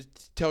 Y'all need to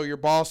tell your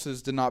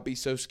bosses to not be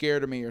so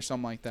scared of me or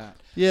something like that.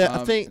 Yeah,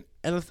 I think,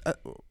 and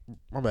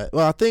my bad.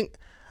 Well, I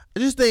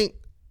just think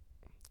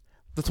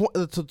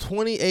the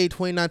 28,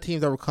 29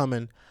 teams that were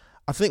coming,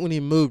 I think when he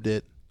moved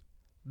it,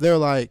 they're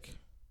like,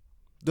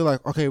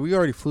 okay, we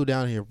already flew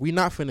down here. We're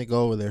not finna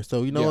go over there.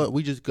 So, what?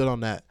 We just good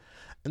on that.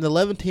 And the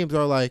 11 teams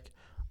are like,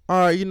 all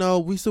right,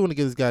 we still want to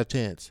give this guy a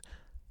chance.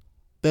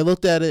 They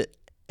looked at it,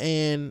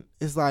 and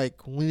it's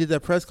like, when we did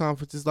that press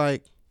conference, it's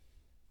like,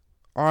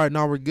 all right,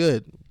 now we're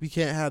good. We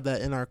can't have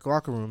that in our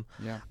locker room.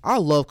 Yeah. I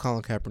love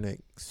Colin Kaepernick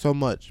so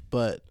much,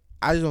 but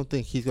I just don't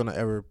think he's going to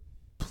ever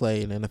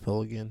play in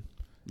NFL again.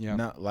 Yeah.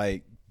 Not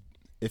like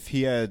if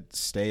he had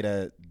stayed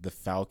at the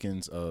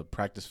Falcons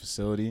practice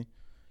facility,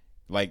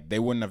 like they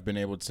wouldn't have been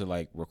able to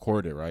like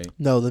record it, right?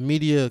 No, the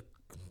media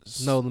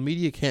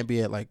can't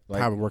be at like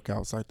private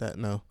workouts like that.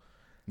 No.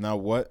 Now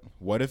what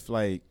if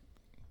the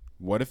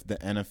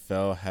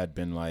NFL had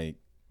been like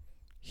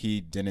he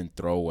didn't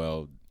throw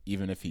well,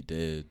 even if he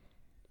did,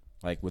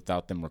 like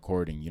without them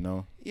recording,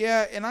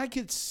 Yeah, and I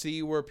could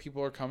see where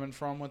people are coming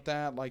from with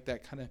that, like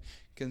that kind of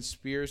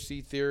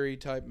conspiracy theory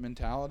type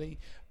mentality.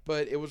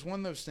 But it was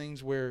one of those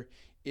things where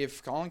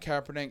if Colin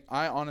Kaepernick,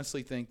 I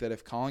honestly think that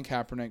if Colin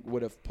Kaepernick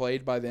would have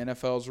played by the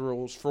NFL's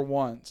rules for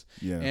once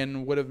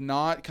and would have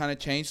not kind of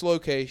changed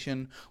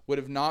location, would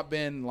have not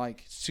been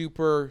like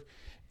super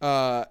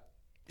out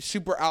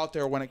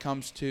there when it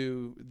comes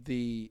to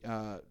the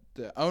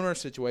owner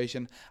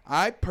situation,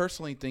 I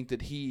personally think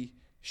that he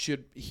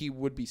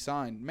would be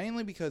signed,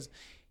 mainly because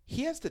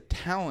he has the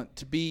talent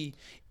to be,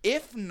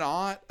 if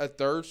not a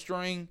third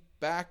string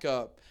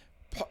backup,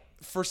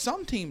 for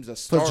some teams a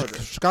starter.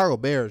 For Chicago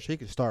Bears, he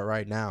could start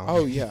right now.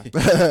 Oh yeah,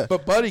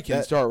 but Buddy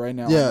can start right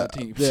now on that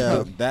team.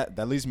 Yeah,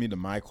 that leads me to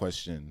my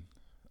question.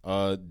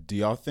 Do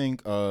y'all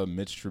think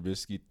Mitch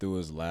Trubisky threw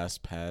his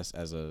last pass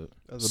as a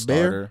starter?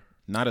 Bear?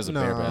 Not as a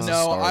Bear, but as a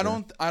no,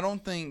 starter. I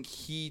don't think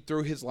he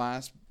threw his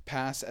last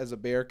pass as a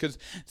Bear because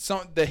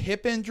the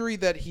hip injury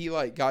that he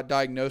like got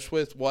diagnosed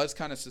with was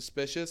kind of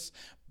suspicious,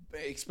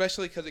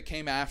 especially because it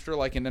came after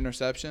like an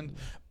interception.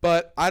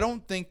 But I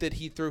don't think that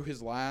he threw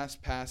his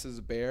last pass as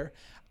a Bear.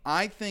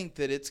 I think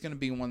that it's going to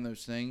be one of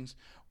those things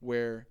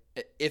where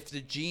if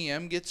the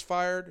GM gets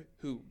fired,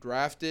 who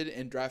drafted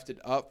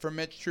up for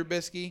Mitch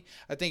Trubisky,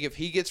 I think if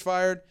he gets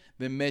fired,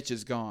 then Mitch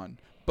is gone.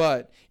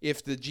 But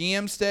if the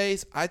GM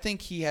stays, I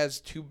think he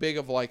has too big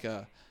of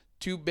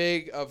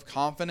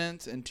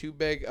confidence and too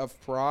big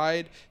of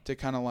pride to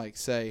kind of like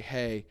say,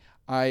 hey,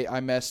 I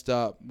messed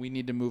up. We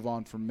need to move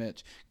on from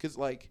Mitch. Because,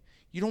 like,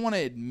 you don't want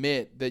to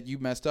admit that you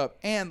messed up.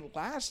 And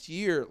last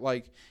year,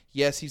 like,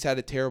 yes, he's had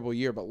a terrible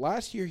year, but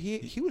last year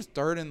he was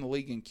third in the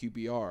league in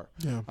QBR.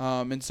 Yeah.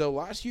 And so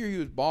last year he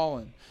was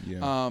balling.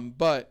 Yeah.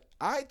 But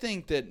I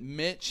think that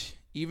Mitch,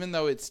 even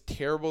though it's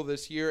terrible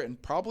this year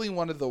and probably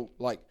one of the,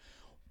 like,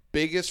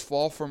 biggest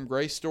fall from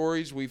grace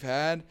stories we've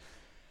had,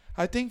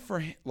 I think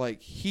for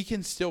like he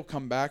can still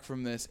come back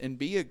from this and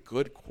be a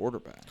good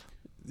quarterback.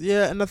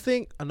 Yeah, and I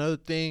think another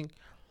thing,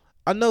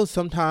 I know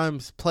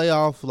sometimes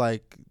playoff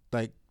like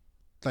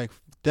like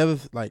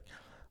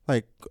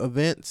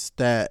events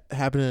that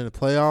happen in the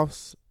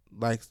playoffs,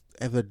 like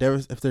if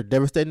they're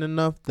devastating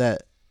enough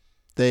that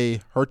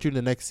they hurt you in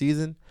the next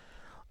season.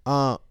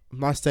 My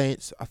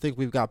Saints, I think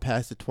we've got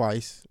past it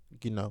twice.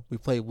 We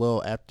played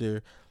well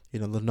after the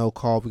no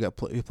call.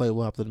 We played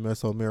well after the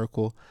Minnesota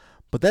Miracle,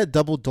 but that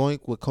double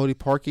doink with Cody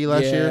Parkey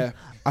last year,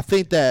 I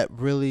think that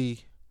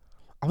really,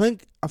 I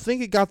think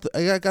it got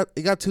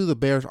to the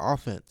Bears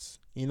offense.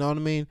 You know what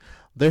I mean?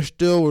 They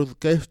still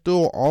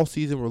all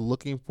season were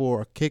looking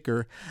for a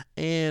kicker,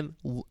 and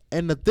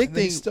the big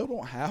They thing, still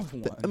don't have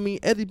one. I mean,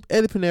 Eddie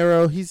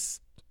Pinheiro, he's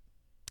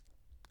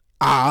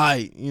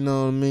alright. You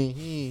know what I mean?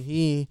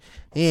 He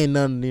ain't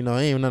nothing. He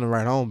ain't nothing to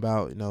write home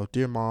about.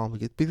 Dear mom, we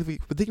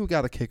think we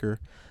got a kicker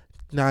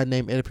now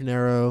named Eddie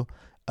Pinheiro.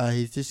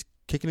 He's just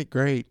kicking it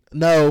great.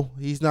 No,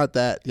 he's not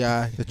that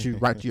guy that you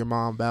write to your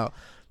mom about.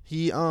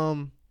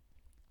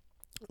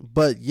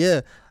 But yeah,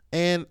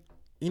 and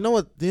you know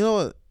what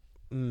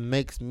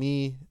makes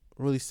me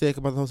really sick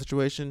about the whole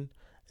situation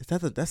is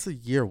that's a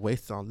year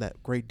wasted on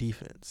that great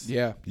defense.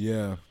 Yeah.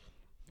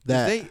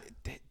 They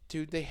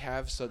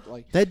have such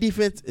that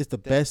defense is the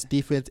best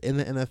defense in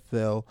the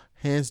NFL,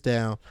 hands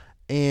down,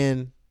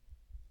 and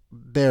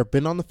they've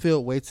been on the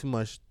field way too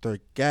much. They're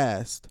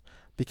gassed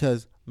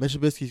because Mitch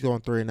Trubisky's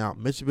going 3 and out.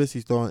 Mitch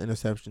Trubisky's throwing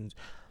interceptions,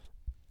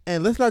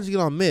 and let's not just get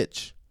on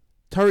Mitch.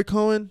 Tariq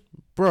Cohen,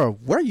 bro,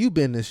 where you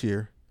been this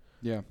year?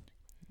 Yeah.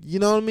 You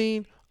know what I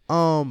mean?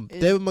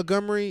 David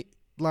Montgomery,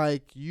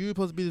 like, you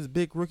supposed to be this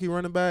big rookie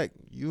running back.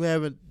 You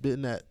haven't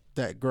been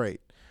that great.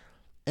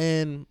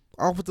 And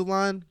offensive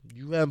line,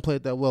 you haven't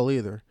played that well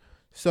either.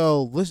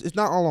 So it's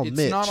not all on Mitch.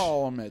 It's not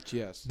all on Mitch,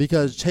 yes.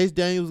 Because Chase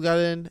Daniels got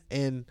in,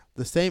 and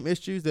the same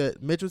issues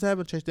that Mitch was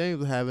having, Chase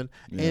Daniels was having,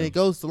 and it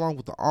goes along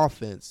with the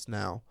offense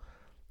now.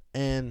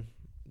 And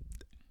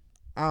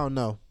I don't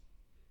know.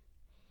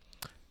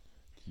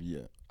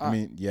 Yeah. I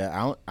mean,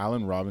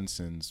 Allen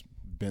Robinson's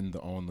been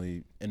the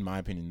only, in my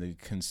opinion, the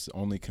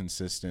only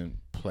consistent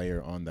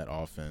player on that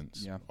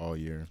offense all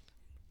year.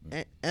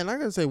 And I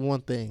gotta say one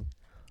thing.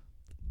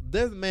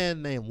 There's a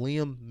man named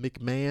Liam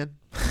McMahon.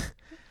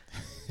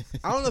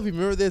 I don't know if you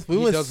remember this.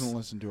 He doesn't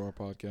listen to our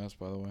podcast,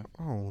 by the way.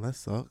 Oh, that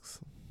sucks.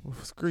 Well,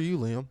 screw you,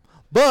 Liam.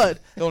 But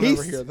he'll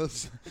never hear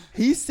this.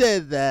 He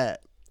said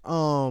that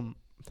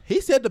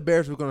the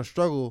Bears were going to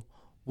struggle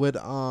with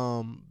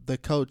the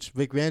coach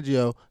Vic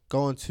Fangio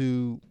going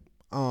to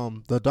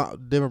the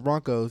Denver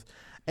Broncos,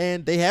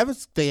 and they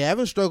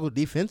haven't struggled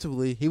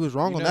defensively. He was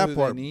wrong on that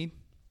part. They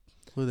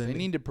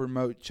need to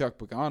promote Chuck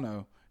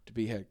Pagano to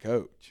be head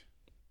coach.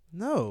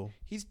 No,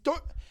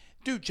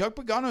 dude. Chuck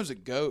Pagano's a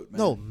goat, man.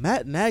 No,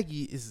 Matt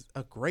Nagy is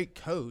a great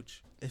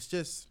coach. It's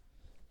just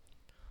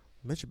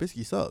Mitch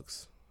Trubisky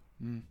sucks.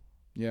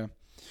 Yeah.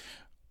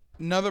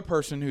 Another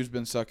person who's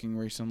been sucking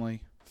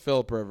recently,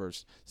 Phillip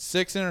Rivers.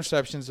 6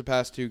 interceptions the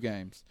past 2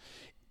 games.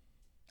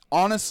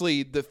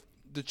 Honestly, the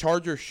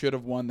Chargers should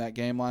have won that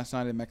game last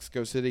night in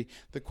Mexico City.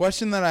 The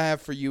question that I have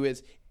for you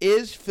is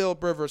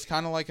Phillip Rivers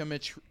kind of like a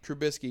Mitch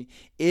Trubisky?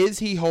 Is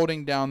he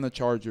holding down the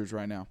Chargers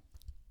right now?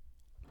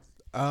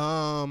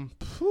 I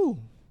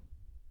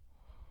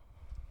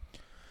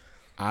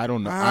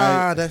don't know.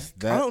 I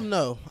don't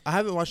know. I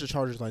haven't watched the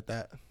Chargers like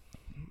that.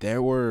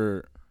 There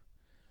were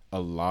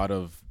a lot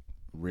of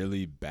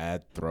really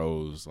bad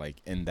throws like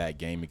in that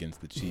game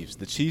against the Chiefs.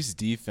 The Chiefs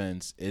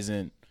defense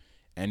isn't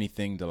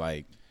anything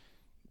to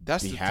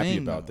be happy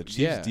about. The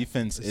Chiefs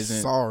defense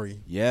isn't sorry.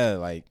 Yeah,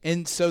 like,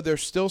 and so they're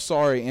still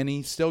sorry, and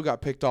he still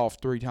got picked off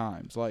 3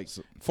 times,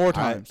 4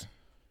 times.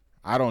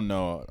 I don't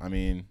know. I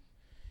mean,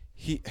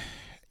 it's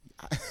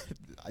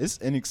he's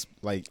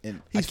I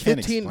can't 15.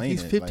 explain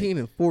He's it. 15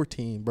 and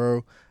 14,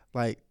 bro.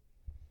 You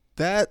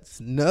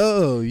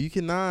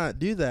cannot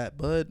do that,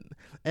 bud.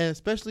 And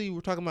especially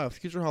we're talking about a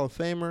future Hall of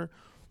Famer.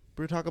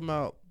 We talk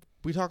about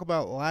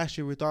last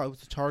year. We thought it was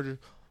the Chargers.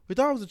 We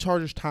thought it was the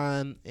Chargers'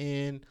 time,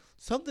 and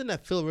something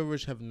that Phillip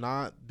Rivers have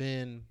not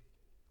been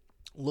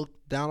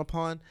looked down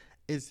upon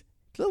is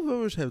Phillip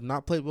Rivers have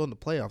not played well in the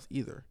playoffs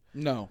either.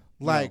 No,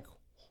 we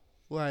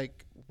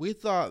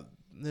thought.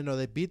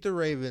 They beat the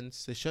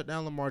Ravens. They shut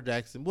down Lamar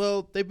Jackson.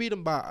 Well, they beat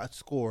them by a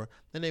score.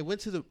 Then they went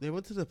to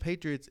the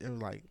Patriots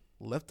and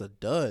left a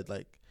dud.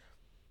 Like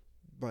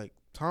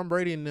Tom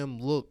Brady and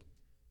them look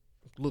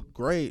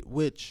great,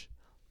 which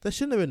that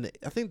shouldn't have been.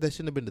 I think that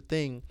shouldn't have been the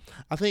thing.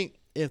 I think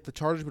if the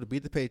Chargers would have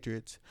beat the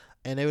Patriots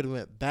and they would have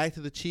went back to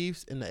the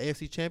Chiefs in the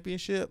AFC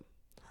Championship,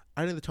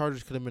 I think the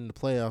Chargers could have been in the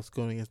playoffs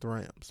going against the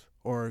Rams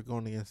or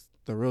going against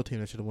the real team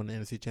that should have won the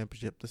NFC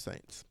Championship, the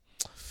Saints.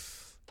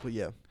 But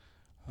yeah.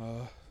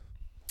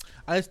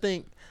 I just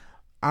think,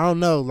 I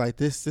don't know,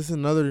 this is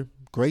another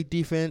great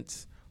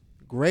defense,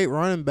 great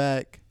running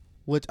back,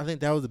 which I think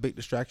that was a big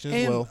distraction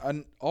as well.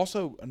 And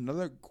also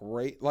another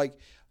great,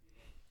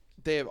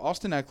 they have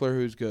Austin Eckler,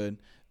 who's good.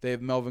 They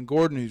have Melvin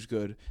Gordon, who's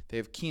good. They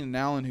have Keenan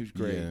Allen, who's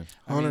great. Yeah.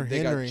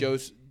 They got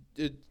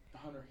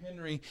Hunter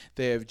Henry.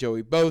 They have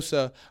Joey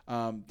Bosa.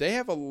 They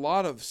have a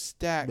lot of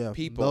stacked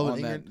people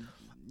Melvin on Ingram.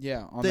 that.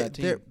 on that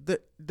team.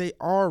 They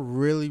are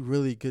really,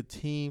 really good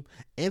team.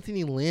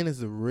 Anthony Lynn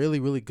is a really,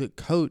 really good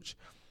coach.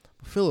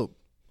 Philip,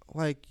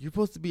 like, you're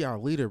supposed to be our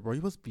leader, bro. You're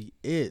supposed to be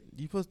it.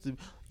 You're supposed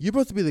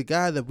to be the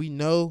guy that we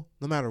know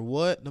no matter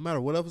what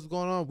else is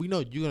going on, we know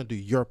you're gonna do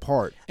your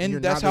part.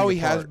 And that's how he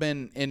has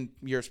been in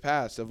years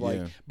past.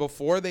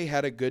 Before they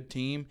had a good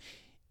team,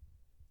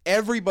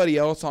 everybody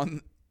else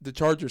on the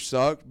Chargers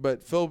sucked,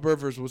 but Philip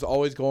Rivers was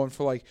always going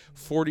for like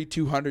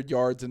 4,200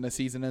 yards in the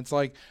season. And it's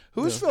like,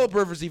 who's Philip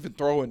Rivers even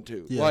throwing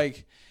to? Yeah.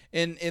 Like,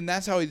 and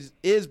that's how he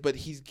is, but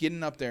he's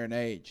getting up there in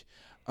age.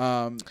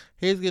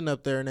 He's getting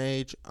up there in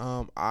age.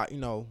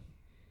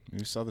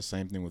 We saw the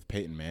same thing with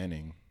Peyton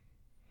Manning.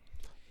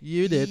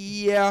 You did.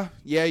 Yeah,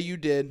 you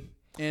did.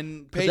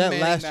 And Peyton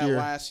Manning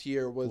last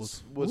year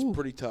was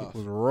pretty tough. It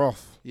was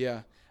rough.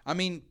 Yeah. I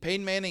mean,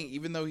 Peyton Manning,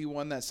 even though he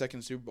won that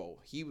second Super Bowl,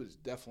 he was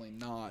definitely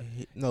not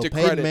Peyton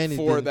credit Manning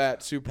for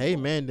that Super Bowl.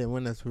 Peyton Manning didn't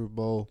win that Super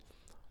Bowl.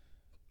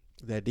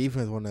 That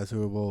defense won that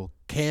Super Bowl.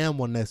 Cam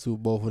won that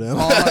Super Bowl for them.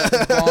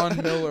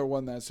 Von Miller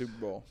won that Super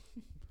Bowl.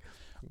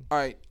 All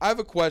right, I have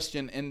a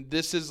question, and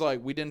this is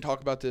like, we didn't talk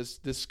about this.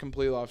 This is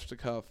completely off the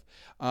cuff.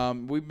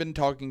 We've been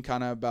talking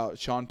kind of about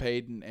Sean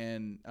Payton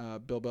and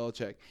Bill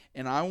Belichick,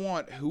 and I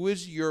want, who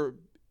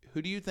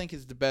do you think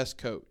is the best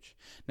coach?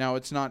 Now,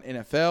 it's not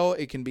NFL.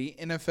 It can be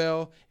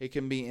NFL. It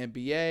can be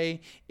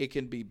NBA. It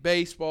can be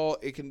baseball.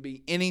 It can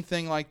be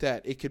anything like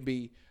that. It could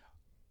be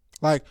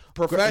like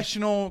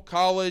professional,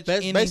 college.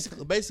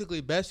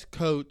 Basically, best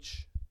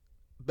coach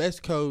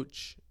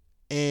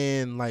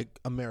in like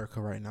America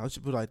right now. Let's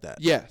just put it like that.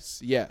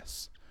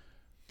 Yes.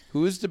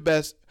 Who is the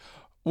best?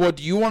 Well,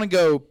 do you want to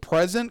go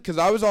present? Because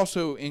I was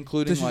also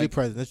including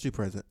Let's do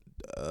present.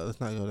 Let's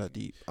not go that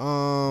deep.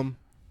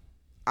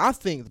 I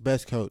think the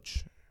best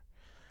coach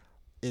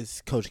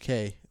is Coach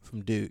K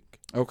from Duke.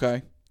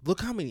 Okay.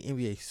 Look how many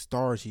NBA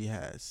stars he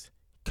has.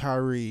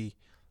 Kyrie,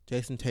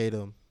 Jason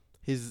Tatum.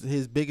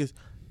 His biggest.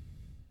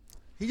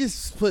 He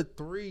just put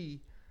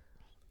 3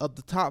 of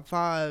the top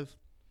 5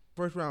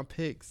 first round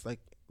picks,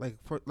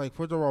 first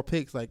overall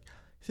picks, like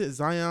he said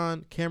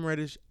Zion, Cam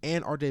Reddish,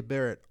 and RJ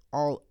Barrett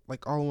all in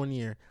 1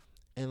 year,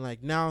 and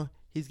like now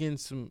he's getting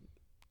some.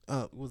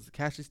 Was it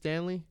Cassius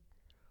Stanley?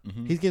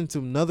 Mm-hmm. He's getting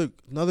some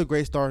another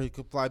great star. He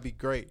could probably be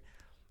great.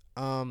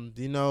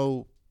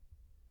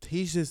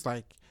 He's just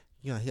like,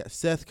 he got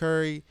Seth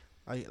Curry.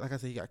 Like I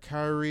said, he got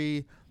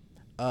Kyrie,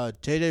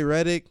 JJ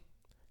Redick.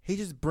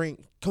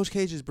 Coach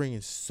K just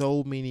bringing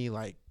so many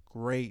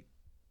great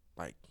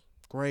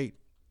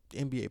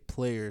NBA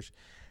players.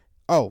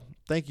 Oh,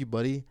 thank you,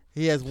 buddy.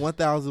 He has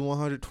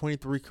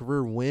 1,123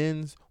 career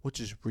wins, which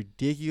is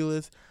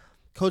ridiculous.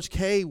 Coach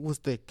K was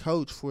the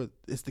coach for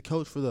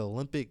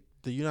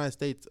the United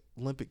States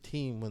Olympic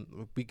team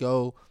when we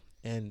go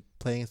and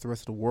play against the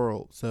rest of the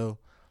world. So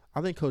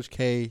I think Coach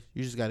K,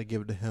 you just got to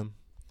give it to him.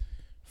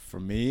 For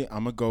me,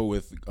 I'm going to go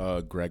with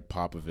Greg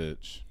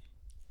Popovich.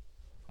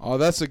 Oh,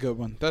 that's a good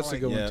one. That's a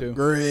good one, too.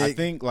 Greg. I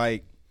think,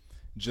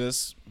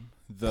 just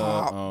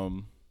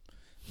the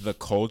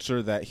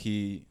culture that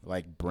he,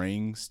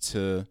 brings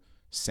to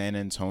San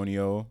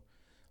Antonio,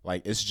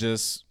 it's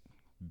just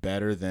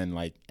better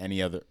than,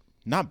 any other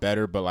 – not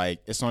better, but,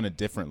 it's on a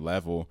different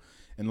level.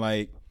 And,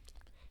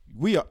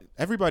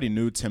 everybody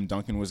knew Tim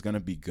Duncan was going to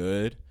be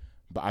good,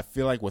 but I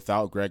feel like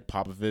without Greg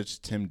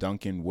Popovich, Tim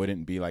Duncan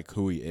wouldn't be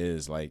who he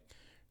is.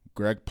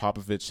 Greg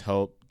Popovich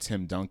helped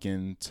Tim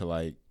Duncan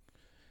to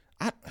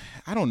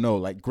I don't know.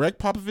 Greg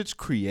Popovich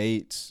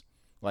creates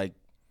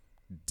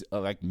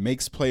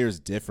makes players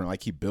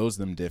different. He builds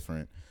them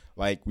different.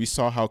 We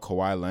saw how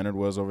Kawhi Leonard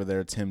was over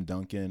there, Tim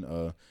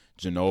Duncan,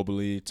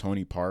 Ginobili,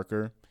 Tony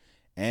Parker,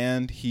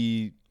 and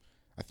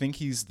I think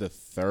he's the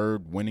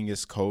 3rd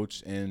winningest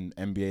coach in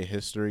NBA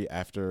history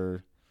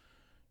after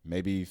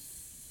maybe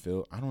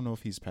Phil. I don't know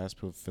if he's past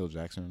Phil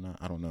Jackson or not.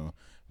 I don't know.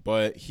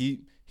 But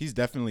he's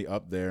definitely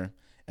up there.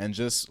 And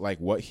just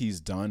what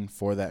he's done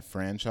for that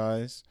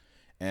franchise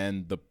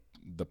and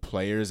the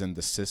players and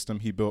the system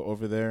he built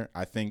over there,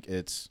 I think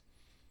it's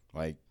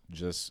I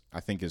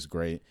think it's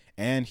great.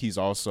 And he's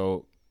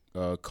also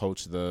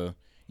coached the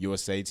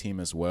USA team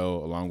as well,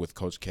 along with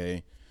Coach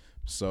K.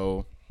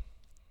 So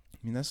I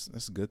mean,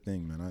 that's a good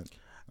thing, man.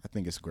 I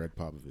think it's Greg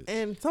Popovich.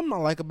 And something I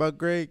like about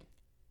Greg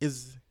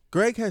is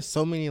Greg has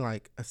so many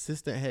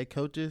assistant head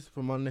coaches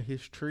from under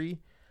his tree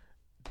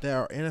that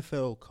are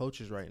NFL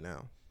coaches right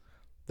now,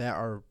 that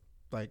are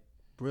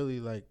really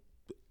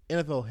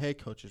NFL head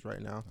coaches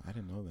right now. I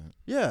didn't know that.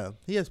 Yeah,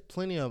 he has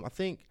plenty of. I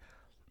think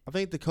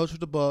the coach of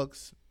the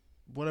Bucks,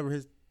 whatever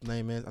his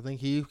name is, I think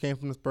he came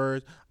from the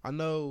Spurs. I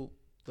know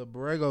the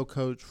Borrego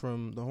coach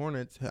from the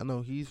Hornets. I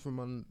know he's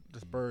from the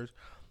Spurs.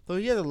 So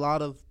he has a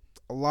lot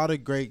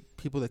of great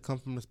people that come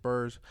from the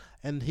Spurs,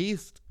 and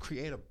he's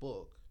created a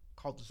book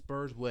called The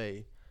Spurs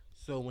Way.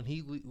 So when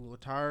he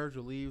retires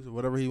or leaves or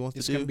whatever he wants to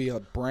do, it's going to be a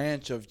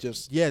branch of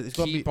just it's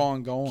keep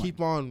on going.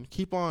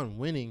 Keep on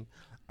winning.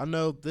 I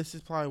know this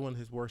is probably one of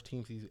his worst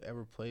teams he's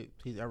ever played.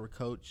 He's ever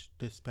coached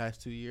this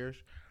past 2 years.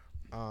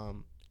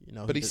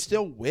 but he's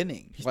still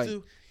winning. He's like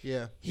still,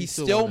 yeah, he's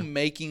still winning.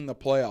 making the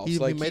playoffs. He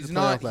like made he's the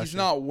not playoffs last he's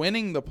year. not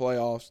winning the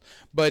playoffs,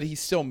 but he's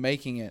still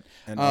making it.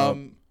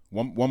 And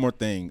one more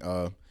thing,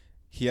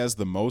 he has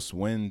the most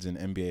wins in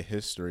NBA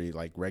history,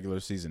 like regular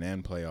season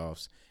and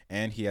playoffs,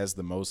 and he has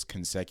the most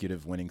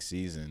consecutive winning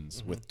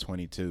seasons with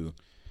 22.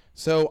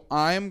 So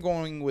I'm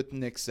going with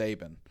Nick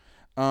Saban.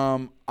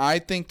 I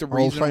think the Old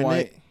reason friend why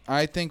Nick.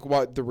 I think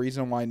what the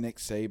reason why Nick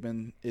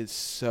Saban is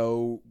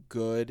so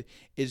good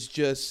is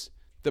just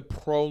the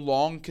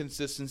prolonged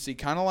consistency,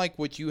 kind of like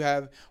what you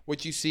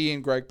see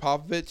in Greg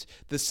Popovich,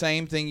 the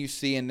same thing you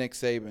see in Nick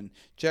Saban.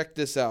 Check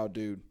this out,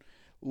 dude.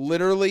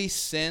 Literally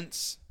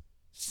since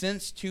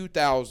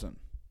 2000,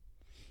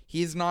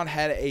 he's not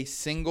had a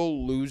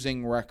single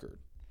losing record.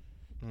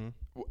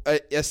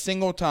 A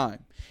single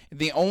time.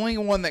 The only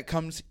one that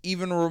comes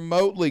even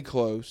remotely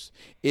close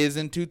is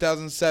in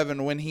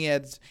 2007 when he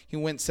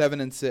went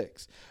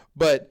 7-6.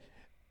 But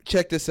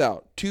check this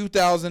out: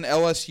 2000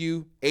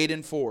 LSU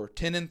 8-4,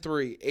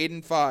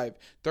 10-3, 8-5,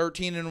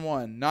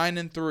 13-1,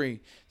 9-3,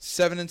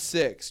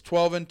 7-6,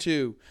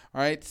 12-2. All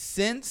right,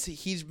 since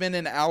he's been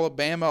in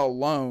Alabama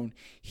alone,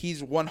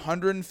 he's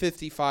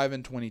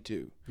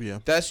 155-22. Yeah.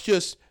 That's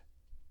just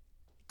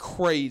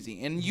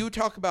crazy. And you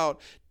talk about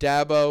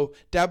Dabo.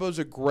 Dabo's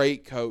a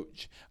great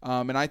coach,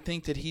 and I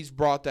think that he's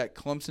brought that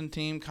Clemson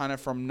team kind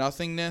of from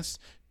nothingness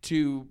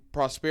to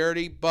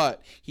prosperity,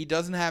 but he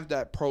doesn't have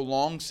that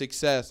prolonged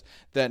success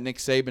that Nick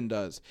Saban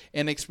does.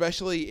 And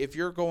especially if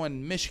you're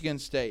going Michigan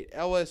State,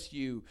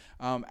 LSU,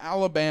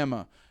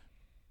 Alabama.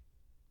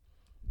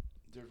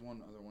 There's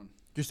one other one.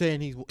 You're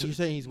saying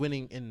he's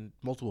winning in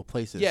multiple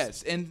places.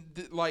 Yes, and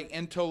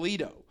and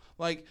Toledo,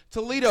 like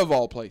Toledo of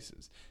all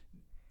places.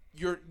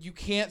 You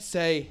can't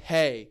say,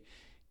 hey,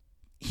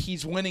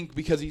 he's winning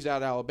because he's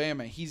at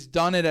Alabama. He's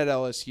done it at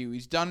LSU.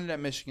 He's done it at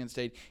Michigan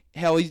State.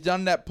 Hell, he's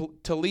done it at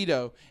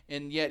Toledo,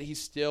 and yet he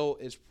still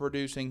is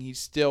producing. He's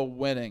still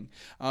winning.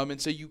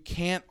 And so you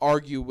can't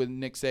argue with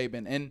Nick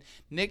Saban. And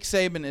Nick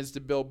Saban is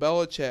the Bill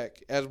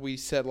Belichick, as we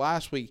said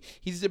last week.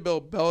 He's the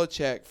Bill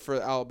Belichick for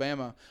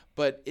Alabama.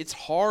 But it's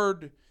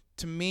hard,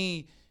 to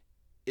me,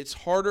 it's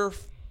harder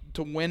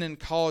to win in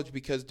college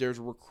because there's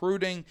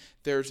recruiting.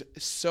 There's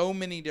so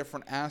many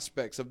different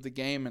aspects of the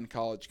game in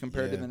college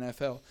compared to the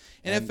NFL.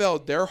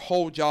 NFL, their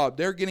whole job,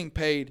 they're getting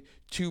paid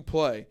to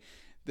play.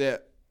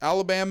 The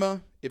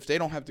Alabama, if they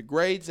don't have the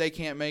grades, they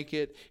can't make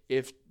it.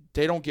 If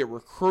they don't get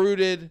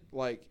recruited,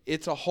 like,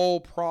 it's a whole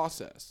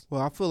process.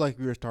 Well, I feel like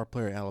if you're a star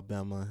player at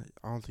Alabama,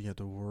 I don't think you have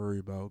to worry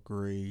about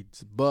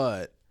grades.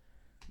 But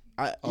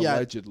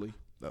Allegedly.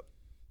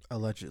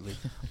 Allegedly.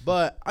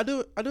 But I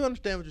do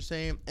understand what you're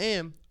saying.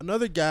 And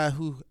another guy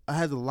who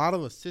has a lot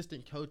of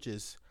assistant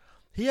coaches,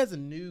 he has a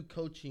new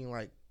coaching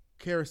like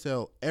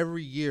carousel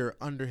every year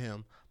under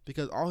him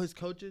because all his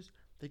coaches,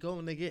 they go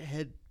and they get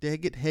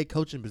head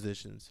coaching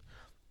positions.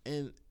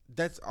 And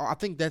I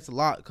think that's a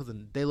lot because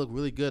they look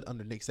really good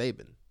under Nick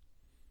Saban.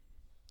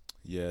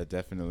 Yeah,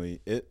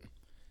 definitely.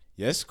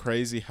 It's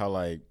crazy how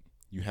like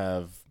you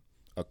have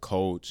a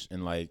coach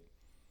and like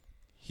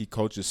he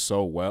coaches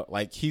so well.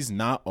 Like he's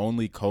not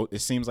only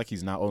it seems like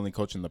he's not only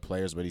coaching the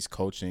players, but he's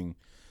coaching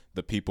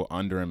the people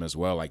under him as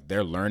well. Like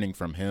they're learning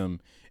from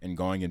him and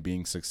going and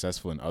being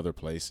successful in other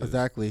places.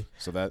 Exactly.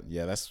 So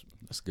that's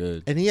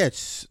good. And he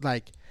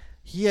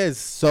has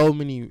so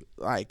many,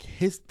 like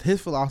his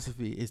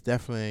philosophy is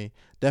definitely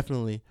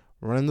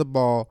running the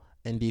ball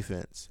and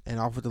defense and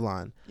off with the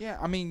line. Yeah,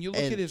 I mean, you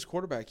look at his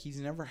quarterback. He's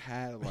never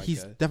had like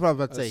he's definitely I was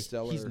about to say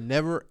stellar. He's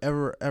never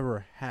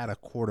ever had a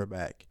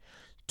quarterback.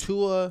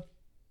 Tua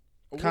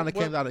kind of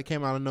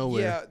came out of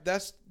nowhere. Yeah,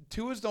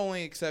 Tua's the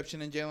only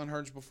exception, and Jalen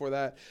Hurts before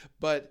that.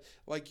 But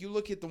like you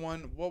look at the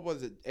one, what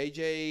was it?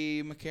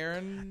 AJ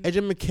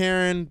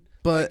McCarron.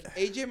 But like,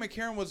 AJ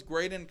McCarron was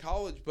great in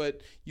college, but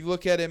you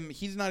look at him,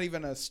 he's not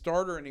even a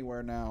starter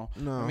anywhere now.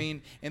 No. I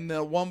mean, and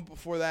the one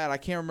before that, I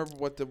can't remember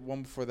what the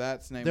one before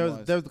that's name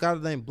was. There was a guy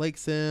named Blake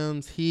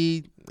Sims.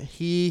 He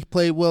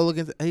played well,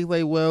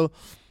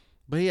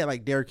 but he had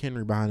like Derrick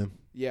Henry behind him.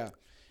 Yeah.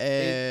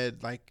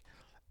 And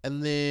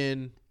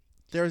then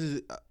there was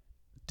this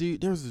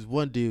dude. There was this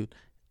one dude,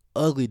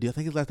 ugly dude. I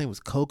think his last name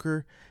was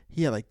Coker.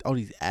 He had like all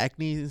these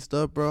acne and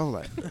stuff, bro.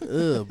 Like,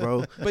 ugh,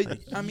 bro. But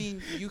I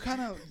mean,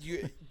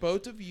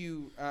 both of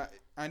you.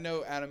 I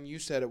know, Adam, you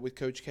said it with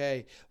Coach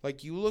K.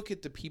 Like, you look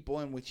at the people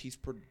in which he's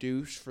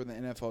produced for the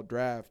NFL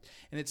draft,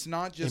 and it's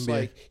not just NBA.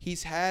 like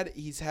he's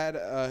had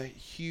a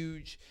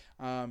huge.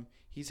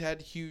 He's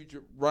had huge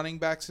running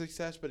back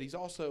success, but he's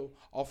also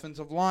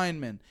offensive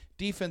linemen,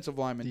 defensive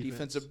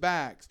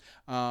backs,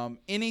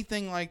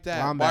 anything like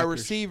that, wide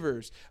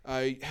receivers,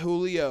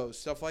 Julio,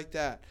 stuff like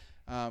that,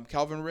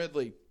 Calvin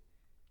Ridley.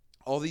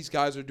 All these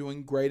guys are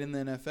doing great in the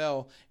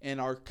NFL and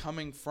are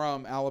coming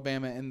from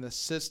Alabama and the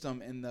system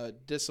and the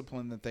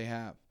discipline that they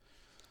have.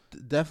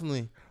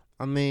 Definitely.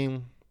 I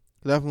mean,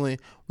 definitely.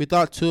 We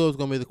thought Tua was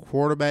going to be the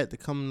quarterback to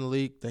come in the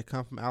league that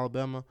come from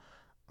Alabama,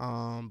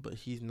 but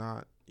he's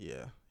not.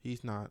 Yeah.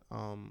 He's not.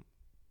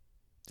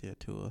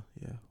 Tua.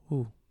 Yeah.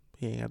 Ooh,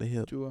 he ain't got a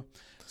hip. Tua.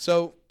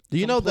 So Do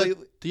you know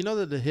Completely- that? Do you know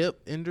that the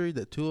hip injury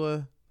that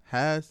Tua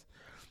has?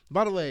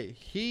 By the way,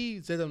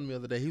 he said something the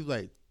other day. He was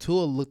like,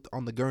 Tua looked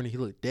on the gurney. He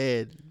looked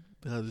dead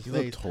because of his He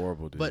face. looked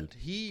horrible, dude. But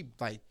he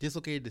like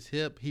dislocated his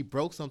hip. He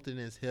broke something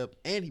in his hip,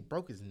 and he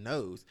broke his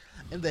nose.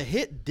 And the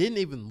hit didn't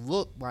even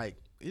look like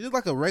it was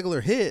like a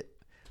regular hit.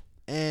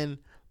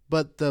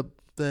 But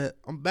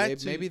I'm back Gabe,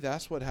 to maybe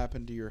that's what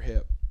happened to your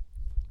hip.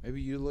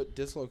 Maybe you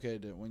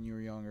dislocated it when you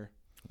were younger,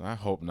 I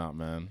hope not,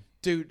 man.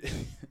 dude.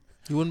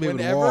 you wouldn't be able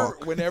to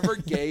walk. Whenever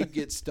Gabe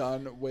gets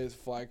done with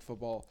flag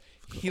football,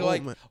 he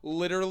Man.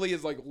 literally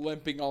is like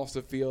limping off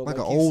the field Like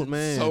an he's old in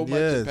man, So much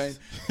in pain. yes.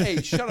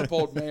 Hey, shut up,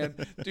 old man,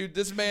 dude.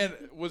 This man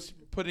was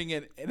putting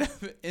in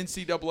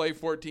NCAA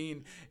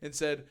 14 and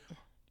said,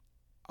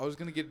 "I was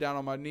gonna get down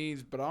on my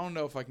knees, but I don't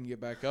know if I can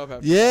get back up."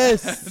 After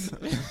Yes,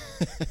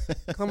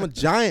 that." I'm a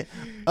giant.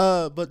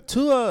 But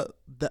Tua,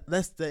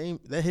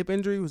 that hip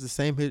injury was the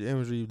same hip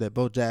injury that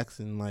Bo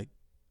Jackson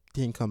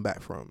didn't come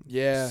back from.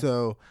 Yeah.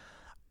 So,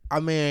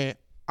 I mean,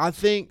 I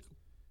think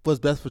what's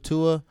best for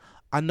Tua.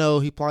 I know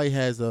he probably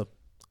has a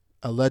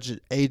alleged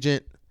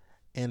agent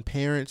and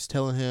parents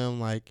telling him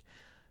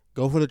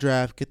go for the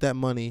draft, get that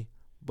money.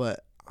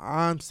 But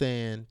I'm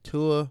saying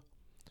Tua,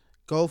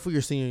 go for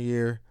your senior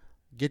year,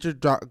 get your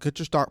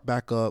stock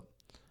back up.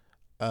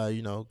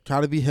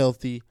 Try to be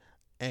healthy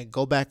and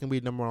go back and be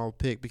the number 1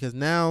 pick, because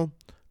now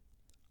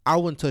I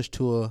wouldn't touch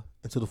Tua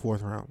until the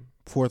 4th round,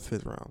 4th,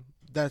 5th round.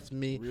 That's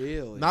me.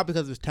 Really? Not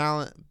because of his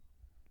talent,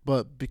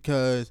 but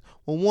because,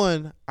 well,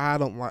 one, I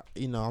don't like,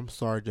 I'm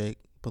sorry, Jake,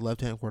 but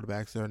left-hand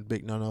quarterbacks are a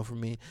big no-no for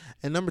me.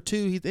 And number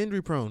 2, he's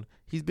injury prone.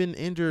 He's been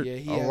injured Yeah,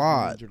 he a has been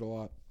lot. injured a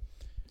lot.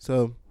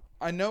 So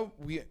I know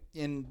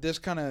in this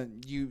kind of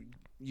you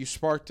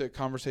sparked a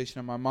conversation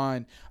in my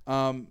mind.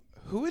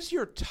 Who is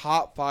your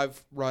top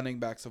 5 running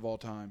backs of all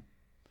time?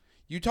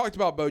 You talked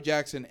about Bo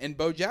Jackson, and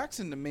Bo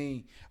Jackson to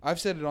me, I've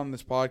said it on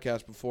this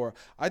podcast before.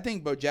 I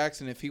think Bo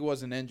Jackson, if he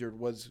wasn't injured,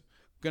 was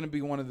going to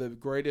be one of the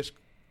greatest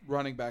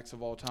running backs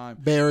of all time.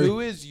 Barry. Who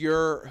is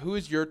your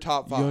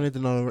top 5? you don't need to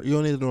know. You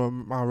don't need to know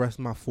my rest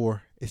of my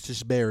 4. It's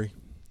just Barry,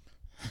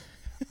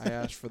 I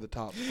asked for the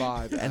top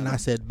 5, and I Adam.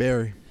 said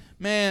Barry.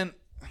 Man,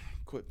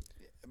 quit.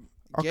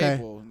 Okay.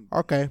 Gable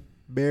Okay,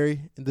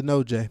 Barry and then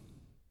OJ.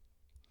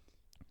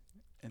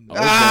 and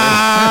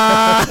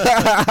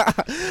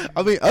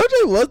I mean,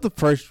 OJ was the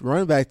first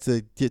running back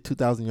to get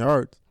 2,000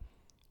 yards.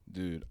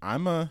 Dude,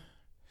 my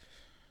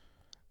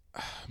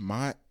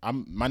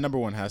number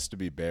 1 has to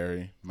be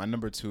Barry. My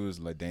number 2 is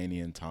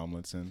LaDainian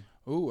Tomlinson.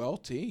 Ooh,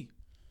 LT.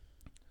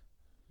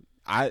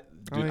 I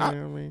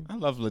mean,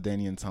 love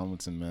LaDainian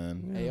Tomlinson,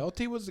 man. Hey,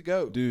 LT was the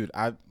GOAT. Dude,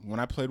 when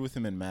I played with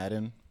him in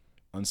Madden,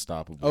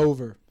 unstoppable.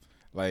 Over.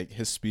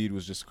 His speed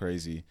was just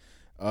crazy.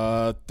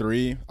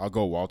 3, I'll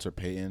go Walter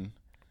Payton.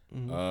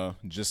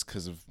 Just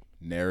because of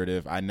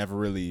narrative. I never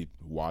really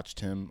watched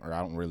him, or I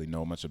don't really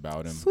know much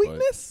about him.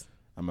 Sweetness.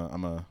 But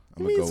I'm a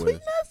You mean go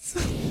sweetness?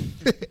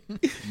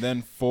 with.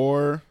 Then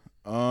 4,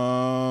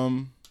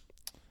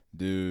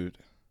 dude,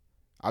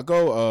 I'll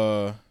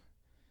go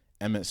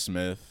Emmitt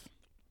Smith.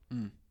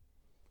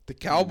 The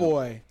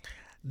Cowboy.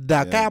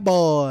 The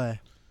Cowboy.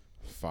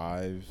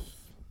 5,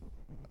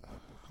 I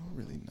don't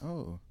really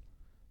know.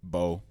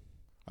 Bo.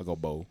 I'll go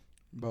Bo.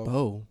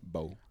 Bo.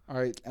 Bo. All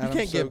right, You Adam,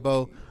 can't so get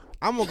Bo.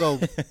 I'm gonna go.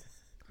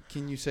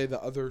 Can you say the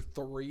other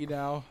 3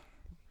 now?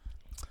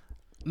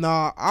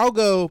 Nah, I'll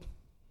go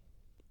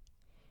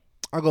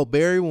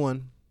Barry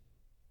 1.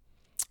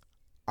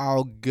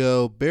 I'll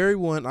go Barry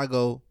 1. I'll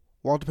go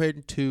Walter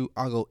Payton 2.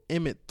 I'll go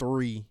Emmett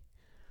 3.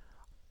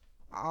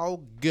 I'll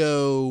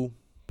go.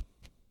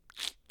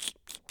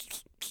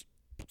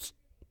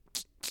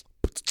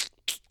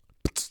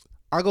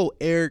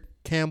 Eric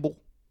Campbell.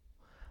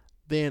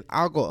 Then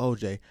I'll go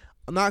OJ.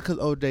 Not because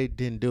OJ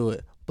didn't do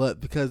it,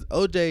 but because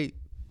OJ,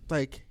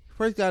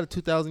 first got to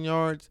 2,000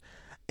 yards,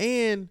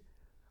 and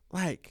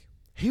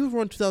he was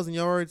running 2,000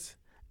 yards,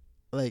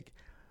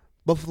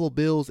 Buffalo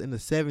Bills in the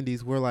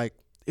 70s, where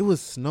it was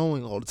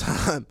snowing all the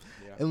time,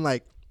 Yeah. and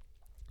I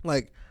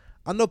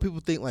know people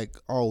think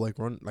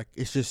run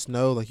it's just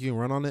snow, you can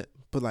run on it,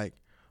 but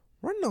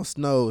running on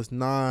snow is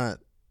not.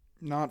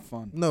 Not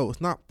fun. No,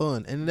 it's not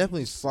fun, and it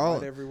definitely Slide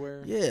solid.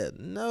 everywhere. Yeah,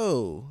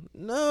 no.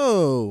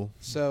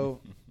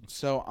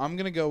 So I'm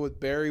gonna go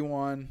with Barry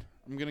 1.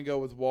 I'm gonna go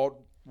with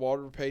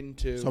Walter Payton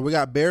 2. So we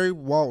got Barry,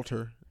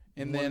 Walter,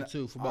 and 1 then and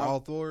 2 for I'm-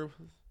 all 4.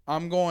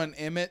 I'm going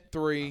Emmett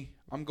 3.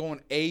 I'm going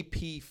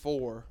AP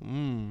 4,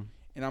 Mm.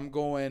 and I'm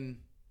going.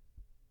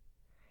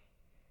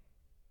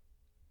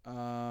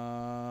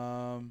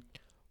 I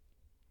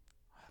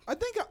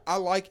think I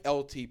like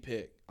LT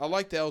pick. I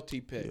like the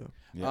LT pick. Yeah.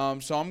 Yeah.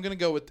 So I'm gonna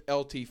go with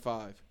LT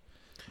 5.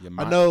 Yeah,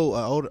 I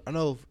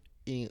know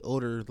any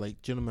older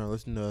gentlemen are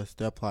listening to us,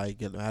 they'll probably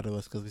get mad at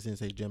us because we didn't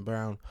say Jim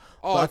Brown.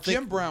 Oh, But I think-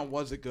 Jim Brown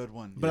was a good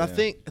one. But I Yeah.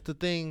 think it's the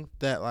thing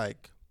that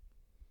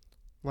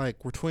we're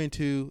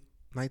 22,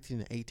 19,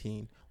 and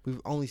 18.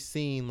 We've only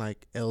seen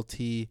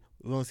LT.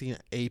 We've only seen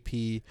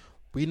AP.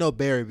 We know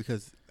Barry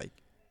because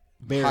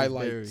Barry.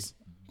 Highlights.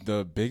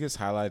 the biggest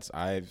highlights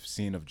I've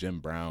seen of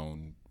Jim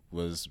Brown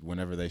was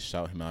whenever they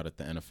shout him out at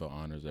the NFL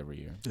honors every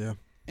year. Yeah.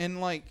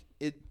 And like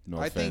it, No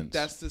I think offense.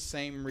 that's the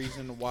same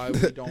reason why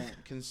we don't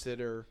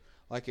consider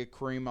like a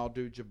Kareem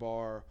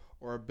Abdul-Jabbar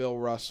or a Bill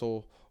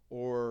Russell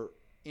or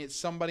it's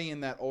somebody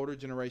in that older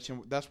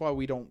generation. That's why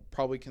we don't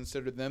probably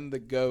consider them the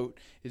GOAT,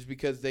 is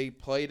because they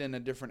played in a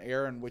different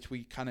era in which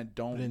we kind of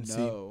don't Didn't see.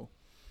 know.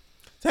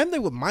 Same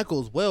thing with Michael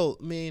as well.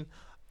 I mean,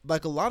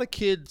 like a lot of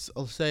kids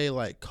will say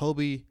like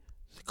Kobe's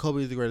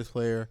the greatest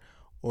player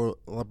or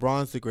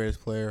LeBron's the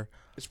greatest player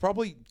It's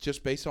probably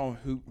just based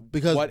on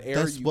because what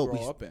era that's you what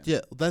grow up in.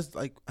 Yeah, that's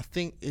like I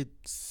think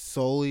it's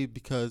solely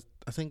because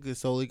I think it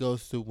solely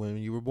goes to when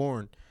you were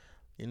born.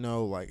 You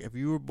know, like if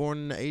you were born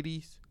in the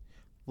 80s,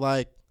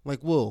 like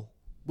Will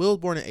was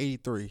born in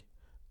 83.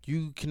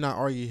 You cannot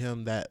argue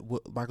him that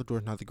Michael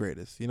Jordan's not the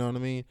greatest. You know what I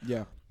mean?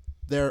 Yeah.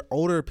 There are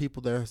older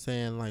people that are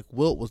saying like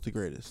Wilt was the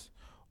greatest,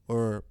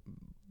 or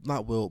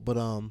not Wilt, but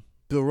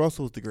Bill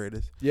Russell was the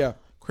greatest. Yeah.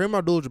 Kareem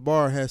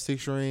Abdul-Jabbar has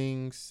 6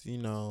 rings. You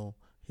know,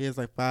 he has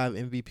like 5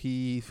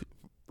 MVPs,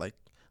 like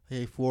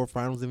he had 4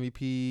 Finals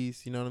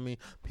MVPs. You know what I mean?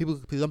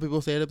 Some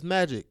people say it's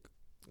Magic.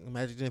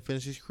 Magic didn't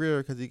finish his career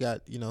because he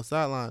got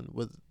sidelined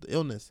with the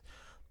illness.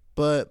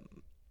 But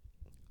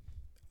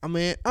I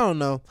mean, I don't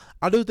know.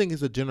 I do think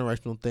it's a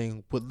generational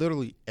thing with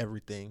literally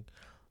everything,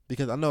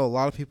 because I know a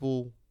lot of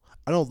people.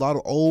 I know a lot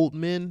of old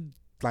men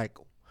like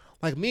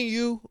me and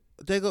you,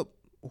 Jacob.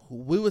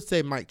 We would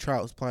say Mike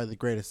Trout is probably the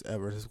greatest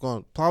ever. It's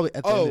going probably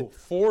at the end.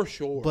 For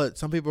sure. But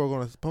some people are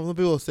going to. Some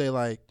people will say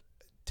like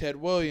Ted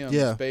Williams,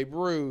 Yeah. Babe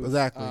Ruth,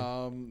 Exactly.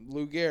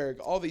 Lou Gehrig,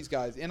 all these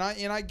guys, and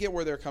I get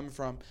where they're coming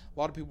from. A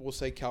lot of people will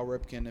say Cal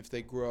Ripken if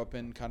they grew up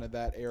in kind of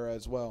that era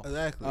as well.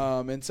 exactly.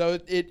 And so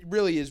it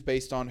really is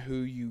based on who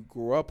you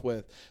grew up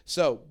with.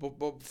 So,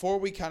 but before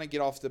we kind of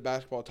get off the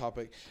basketball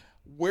topic,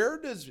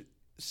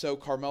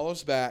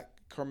 Carmelo's back.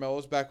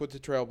 Carmelo's back with the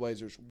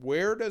Trailblazers.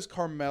 Where does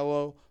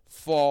Carmelo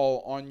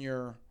fall on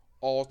your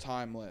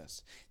all-time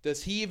list?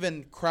 Does he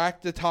even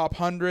crack the top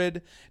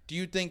 100? Do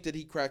you think that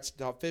he cracks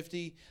the top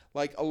 50?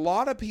 Like a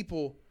lot of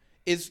people,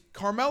 is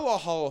Carmelo a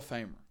Hall of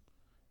Famer?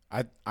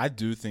 I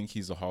do think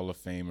he's a Hall of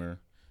Famer,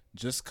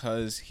 just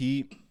because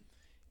he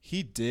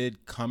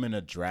did come in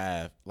a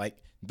draft. Like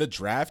the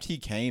draft he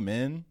came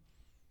in,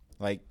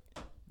 like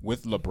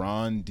with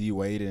LeBron, D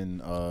Wade,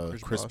 and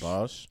Chris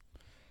Bosh.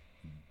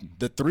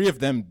 The 3 of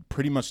them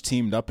pretty much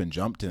teamed up and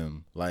jumped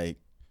him. Like,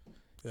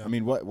 Yeah. I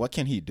mean, what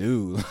can he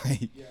do?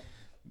 Like,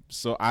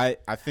 so I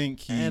think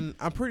he. And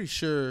I'm pretty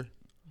sure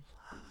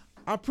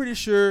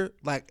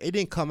like it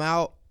didn't come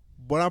out,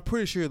 but I'm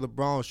pretty sure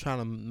LeBron was trying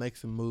to make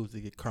some moves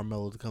to get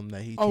Carmelo to come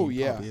that Heat Oh, team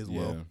yeah. probably as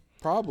well. Yeah.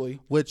 Probably.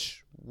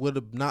 Which would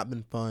have not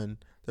been fun.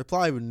 There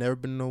probably would never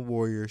been no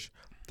Warriors.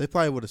 They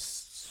probably would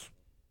have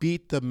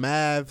beat the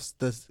Mavs,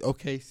 the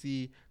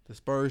OKC, the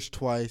Spurs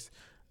twice.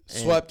 and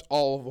Swept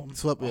all of them.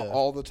 Swept, yeah.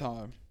 All the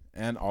time.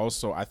 And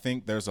also, I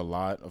think there's a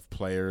lot of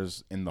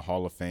players in the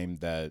Hall of Fame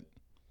that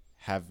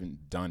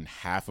haven't done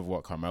half of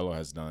what Carmelo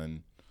has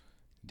done.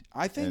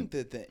 I think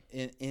that the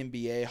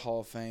NBA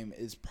Hall of Fame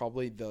is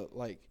probably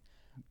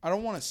I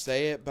don't want to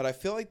say it, but I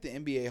feel like the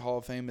NBA Hall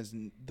of Fame is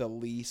the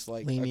least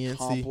Leniency,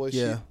 accomplished.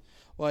 yeah.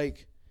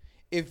 Like,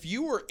 if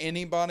you were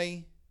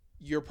anybody,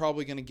 you're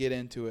probably going to get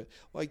into it.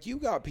 Like, you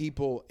got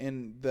people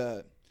in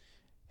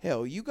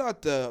you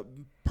got the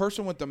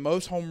person with the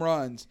most home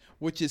runs,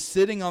 which is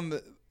sitting on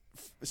the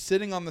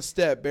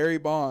step, Barry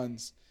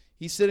Bonds.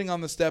 He's sitting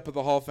on the step of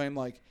the Hall of Fame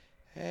like,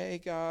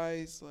 hey,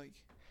 guys, like,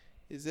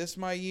 is this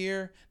my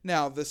year?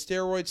 Now, the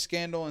steroid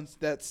scandal and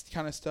that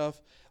kind of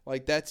stuff,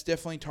 like, that's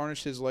definitely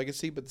tarnished his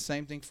legacy, but the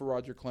same thing for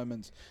Roger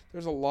Clemens.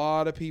 There's a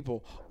lot of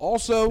people.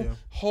 Also,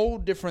 whole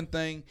different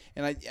thing,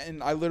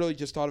 and I literally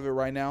just thought of it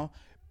right now.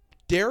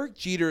 Derek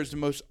Jeter is the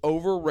most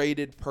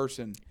overrated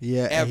person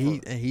ever.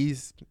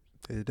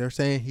 They're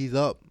saying he's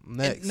up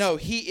next. And no,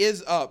 he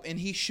is up, and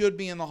he should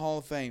be in the Hall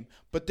of Fame.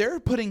 But they're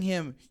putting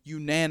him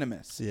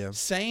unanimous. Yeah.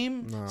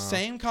 Same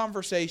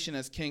conversation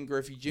as Ken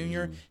Griffey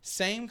Jr.,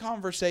 same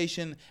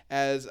conversation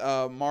as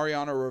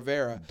Mariano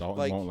Rivera.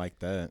 Dalton won't like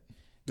that.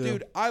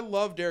 Dude, I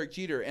love Derek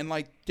Jeter, and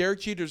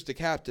Derek Jeter's the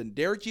captain.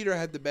 Derek Jeter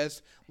had the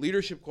best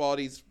leadership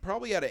qualities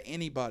probably out of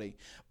anybody.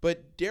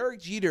 But Derek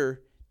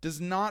Jeter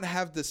does not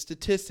have the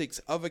statistics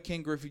of a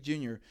Ken Griffey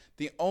Jr.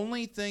 The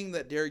only thing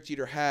that Derek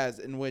Jeter has,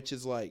 in which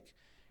is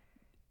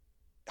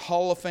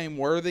Hall of Fame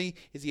worthy,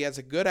 is he has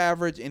a good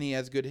average and he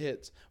has good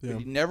hits. Yeah. But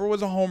he never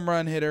was a home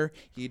run hitter.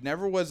 He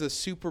never was a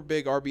super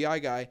big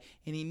RBI guy,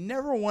 and he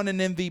never won an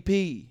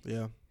MVP.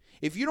 Yeah.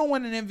 If you don't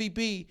win an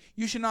MVP,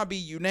 you should not be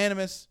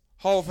unanimous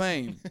Hall of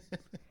Fame.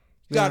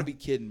 You got to be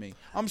kidding me.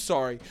 I'm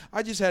sorry.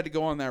 I just had to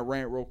go on that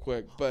rant real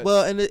quick. But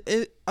and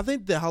I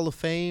think the Hall of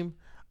Fame,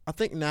 I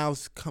think now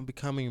it's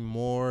becoming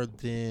more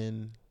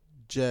than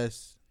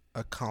just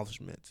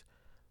accomplishments.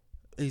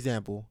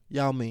 Example,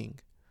 Yao Ming.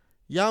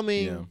 Yao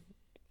Ming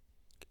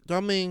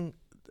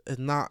is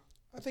not.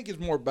 I think it's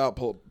more about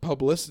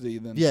publicity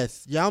than.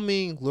 Yes, Yao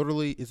Ming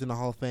literally is in the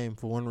Hall of Fame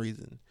for one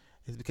reason.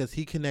 It's because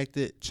he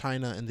connected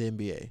China and the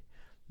NBA.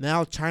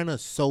 Now China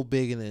is so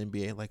big in the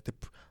NBA.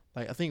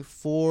 I think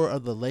 4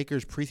 of the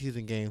Lakers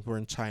preseason games were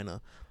in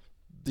China.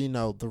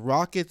 the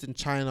Rockets in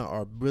China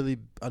are really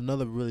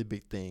another really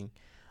big thing.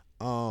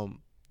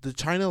 The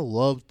China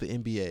loves the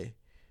NBA,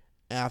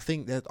 and I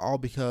think that's all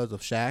because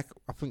of Shaq.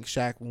 I think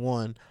Shaq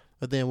won,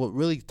 but then what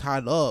really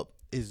tied up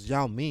is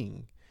Yao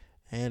Ming,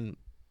 and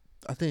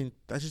I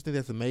just think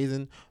that's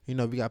amazing. We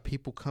got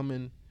people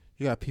coming.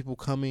 You got people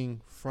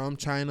coming from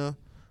China,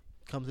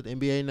 come to the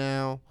NBA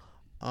now.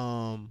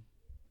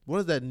 What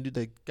is that?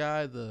 The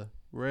guy, the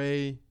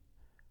Ray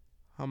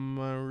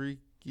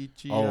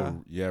Hamarikichi.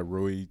 Oh yeah,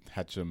 Rui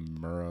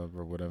Hachimura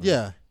or whatever.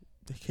 Yeah,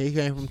 he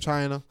came from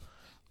China.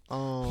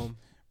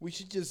 We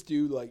should just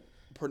do like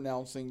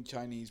pronouncing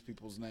Chinese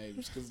people's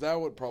names because that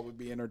would probably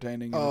be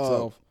entertaining in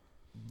itself.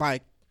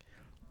 Like,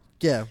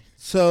 yeah.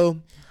 So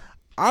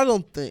I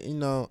don't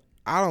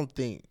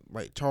think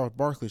like Charles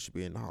Barkley should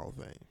be in the Hall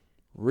of Fame.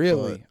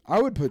 Really?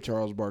 I would put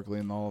Charles Barkley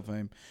in the Hall of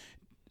Fame.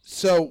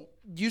 So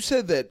you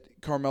said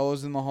that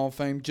Carmelo's in the Hall of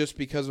Fame just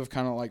because of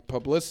kind of like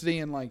publicity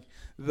and like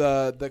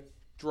the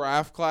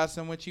draft class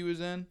in which he was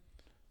in?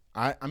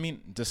 I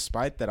mean,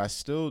 despite that, I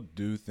still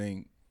do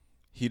think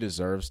he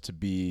deserves to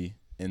be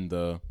in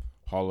the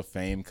Hall of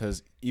Fame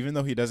because even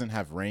though he doesn't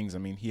have rings, I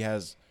mean, he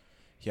has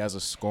a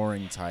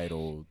scoring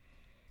title.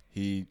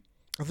 I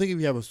think if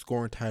you have a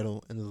scoring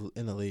title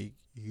in the league,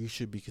 you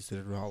should be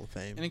considered a Hall of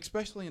Fame. And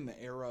especially in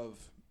the era of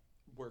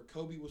where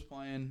Kobe was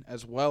playing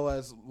as well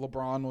as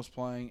LeBron was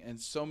playing and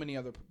so many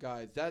other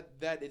guys,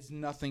 that is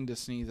nothing to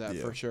sneeze at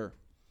for sure.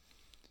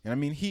 And I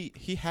mean,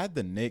 he had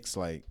the Knicks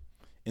like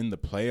in the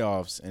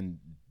playoffs and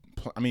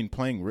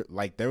playing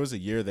like there was a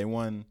year they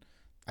won.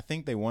 I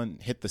think they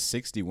hit the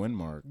 60 win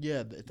mark.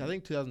 Yeah, I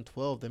think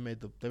 2012 they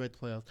made the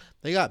playoffs.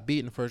 They got beat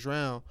in the first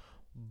round,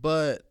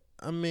 but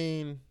I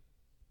mean.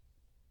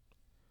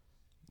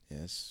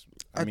 Yes,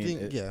 I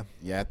think.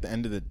 At the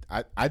end of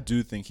I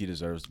do think he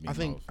deserves to be.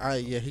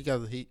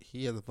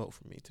 He has a vote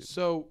for me too.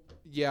 So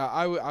yeah,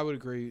 I would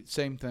agree.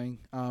 Same thing.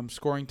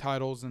 Scoring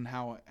titles and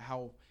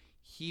how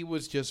he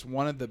was just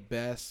one of the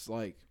best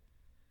like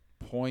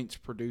points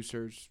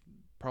producers.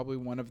 Probably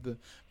one of the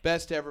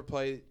best to ever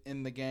play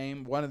in the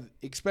game.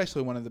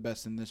 Especially one of the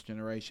best in this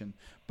generation.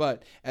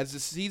 But as the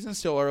season's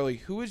still early,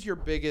 who's your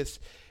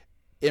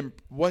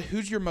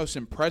most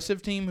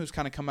impressive team who's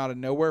kind of come out of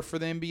nowhere for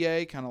the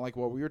NBA, kind of like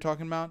what we were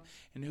talking about,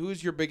 and who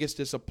is your biggest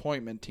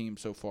disappointment team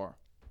so far?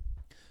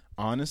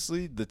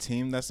 Honestly, the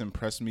team that's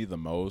impressed me the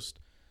most,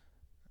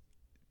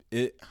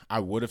 I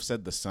would have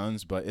said the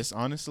Suns, but it's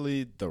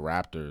honestly the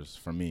Raptors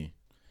for me.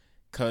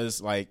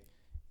 Cause like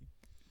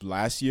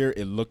last year,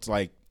 it looked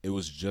like it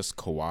was just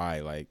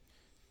Kawhi. Like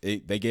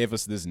they gave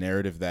us this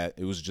narrative that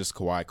it was just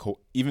Kawhi.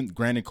 Even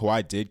granted,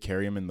 Kawhi did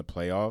carry him in the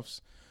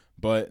playoffs,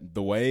 but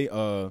the way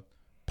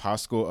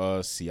Pascal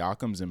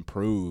Siakam's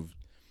improved,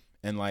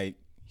 and like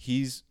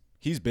he's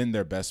been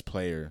their best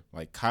player.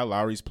 Like Kyle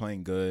Lowry's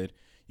playing good.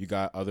 You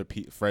got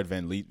Fred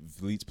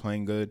VanVleet's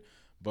playing good,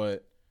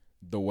 but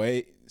the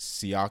way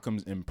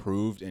Siakam's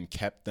improved and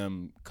kept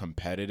them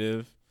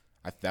competitive,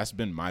 that's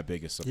been my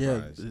biggest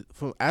surprise.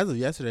 Yeah, as of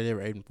yesterday, they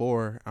were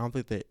 8-4. I don't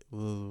think they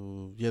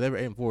were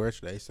 8-4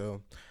 yesterday.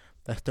 So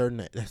that's third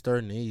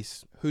in the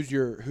East. Who's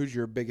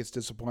your biggest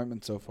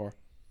disappointment so far?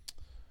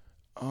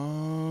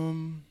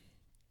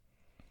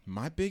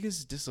 My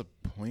biggest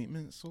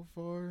disappointment so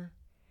far.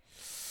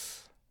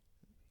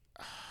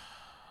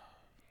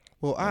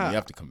 Well, you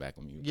have to come back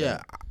with me.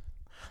 Yeah,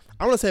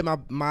 I want to say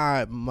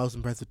my most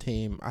impressive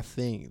team. I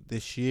think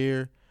this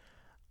year,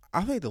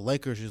 I think the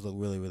Lakers just look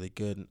really, really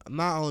good.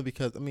 Not only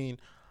because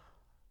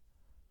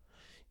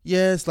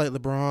yes, like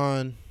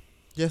LeBron,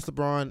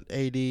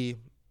 AD,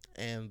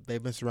 and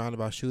they've been surrounded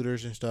by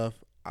shooters and stuff.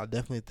 I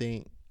definitely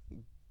think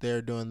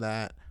they're doing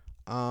that.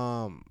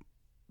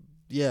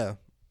 Yeah.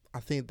 I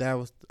think they're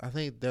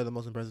the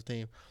most impressive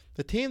team.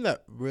 The team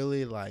that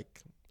really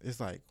is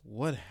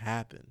what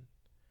happened?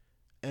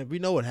 And we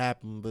know what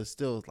happened, but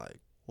still it's like,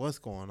 what's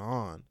going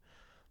on?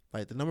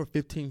 Like the number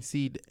 15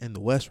 seed in the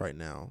West right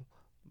now,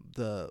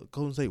 the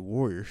Golden State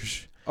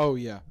Warriors. Oh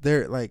yeah.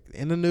 They're like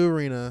in the new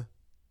arena,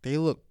 they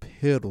look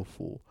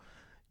pitiful.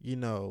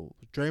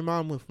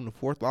 Draymond went from the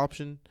fourth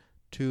option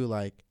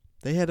to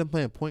they had him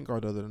playing point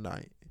guard the other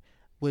night.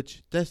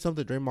 Which that's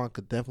something Draymond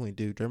could definitely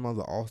do. Draymond's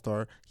an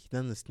all-star. He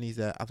doesn't sneeze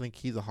at. I think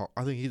he's a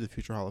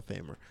future Hall of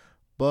Famer.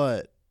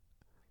 But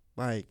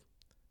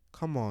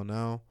come on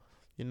now,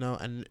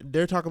 And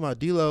they're talking about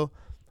D'Lo.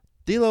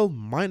 D'Lo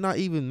might not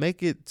even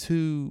make it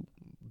to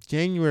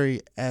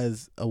January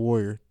as a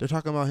Warrior. They're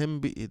talking about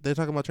they're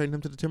talking about trading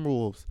him to the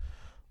Timberwolves.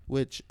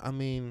 Which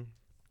and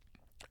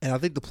I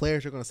think the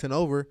players are going to send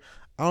over.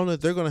 I don't know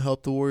if they're going to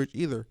help the Warriors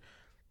either.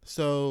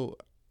 So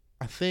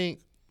I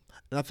think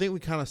we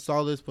kind of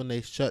saw this when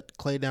they shut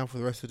Klay down for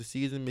the rest of the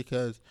season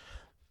because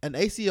an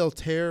ACL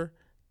tear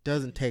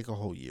doesn't take a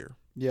whole year.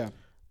 Yeah.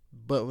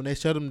 But when they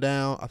shut him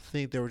down, I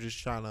think they were just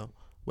trying to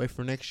wait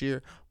for next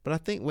year. But I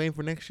think waiting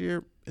for next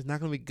year is not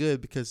going to be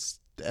good because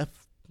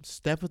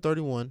Steph is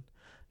 31.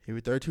 He'll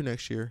be 32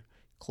 next year.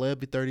 Klay will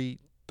be 30,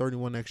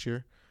 31 next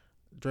year.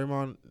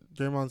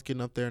 Draymond's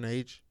getting up there in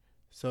age.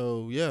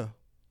 So, yeah.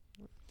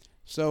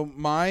 So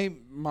my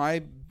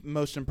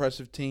most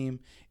impressive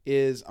team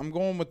is I'm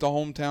going with the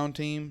hometown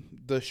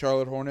team, the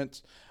Charlotte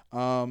Hornets.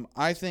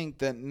 I think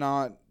that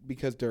not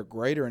because they're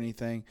great or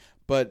anything,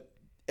 but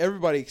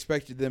everybody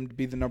expected them to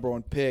be the number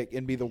one pick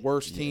and be the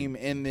worst team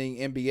in the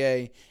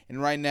NBA.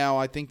 And right now,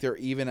 I think they're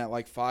even at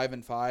like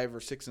 5-5 or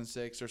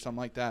 6-6 or something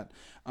like that.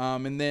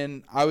 And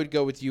then I would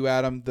go with you,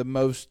 Adam. The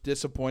most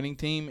disappointing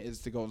team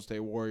is the Golden State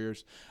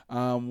Warriors.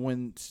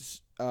 When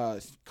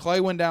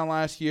Clay went down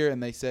last year,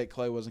 and they said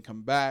Clay wasn't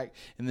coming back,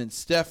 and then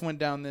Steph went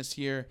down this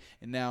year,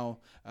 and now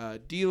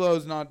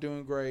D'Lo's not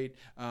doing great.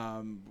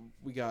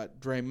 We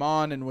got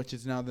Draymond, and which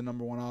is now the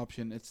number one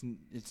option.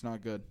 It's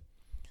not good.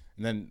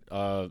 And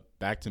then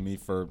back to me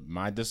for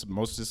my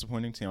most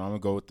disappointing team. I'm going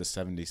to go with the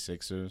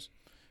 76ers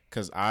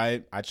because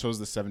I chose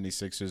the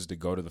 76ers to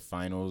go to the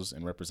finals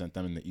and represent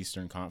them in the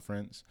Eastern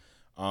Conference.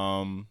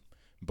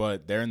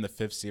 But they're in the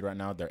 5th seed right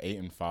now. They're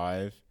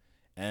 8-5.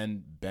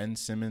 And Ben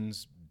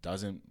Simmons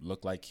doesn't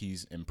look like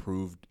he's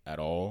improved at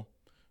all.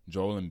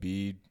 Joel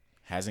Embiid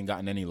hasn't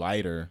gotten any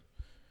lighter.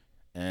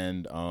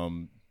 And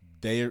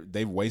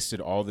they've wasted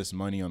all this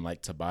money on,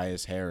 like,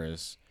 Tobias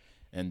Harris.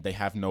 And they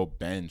have no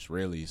bench,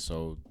 really.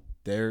 So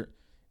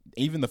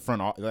even the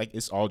front, like,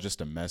 it's all just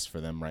a mess for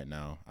them right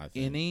now, I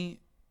think. Any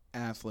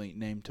athlete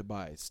named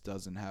Tobias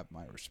doesn't have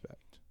my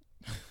respect.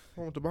 What's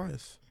wrong with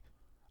Tobias?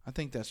 I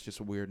think that's just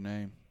a weird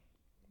name.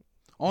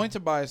 Only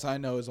Tobias I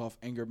know is off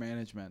Anger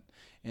Management.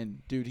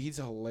 And, dude, he's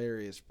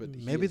hilarious. But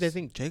maybe they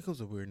think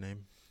Jacob's a weird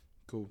name.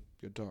 Cool.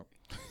 Good talk.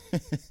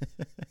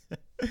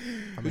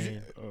 I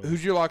mean,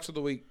 Who's your locks of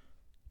the week?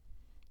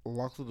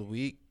 locks of the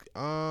week.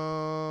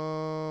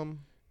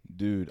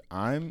 Dude,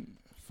 I'm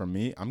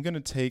going to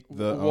take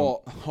the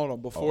Well, hold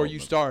on. Before you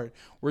start,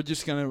 we're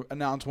just going to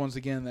announce once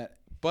again that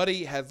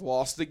Buddy has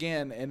lost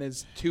again and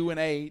is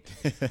 2-8.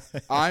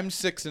 I'm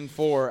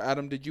 6-4.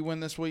 Adam, did you win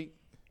this week?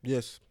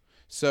 Yes.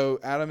 So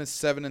Adam is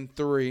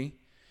 7-3.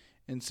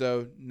 And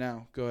so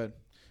now, go ahead.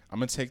 I'm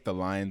going to take the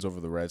Lions over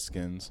the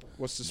Redskins.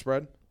 What's the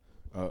spread?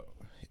 What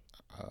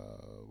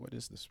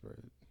is the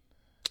spread?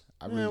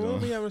 Man,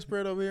 what we having a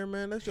spread over here,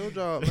 man? That's your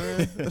job,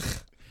 man.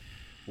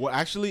 Well,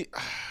 actually,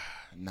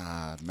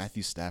 nah,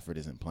 Matthew Stafford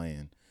isn't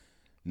playing.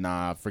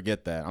 Nah,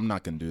 forget that. I'm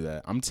not going to do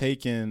that. I'm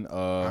taking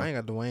I ain't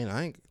got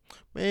Dwayne.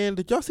 Man,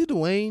 did y'all see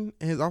Dwayne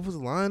and his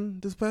offensive line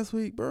this past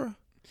week, bro?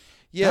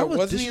 Yeah,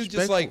 wasn't he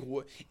just like,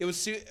 it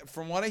was,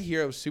 from what I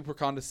hear, it was super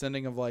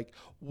condescending of like,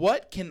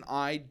 what can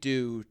I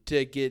do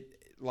to get,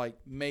 like,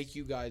 make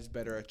you guys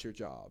better at your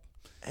job?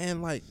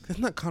 And, like, it's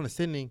not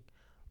condescending.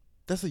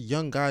 That's a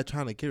young guy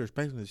trying to get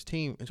respect from his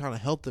team and trying to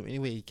help them any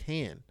way he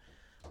can.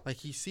 Like,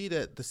 he see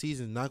that the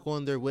season's not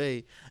going their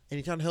way, and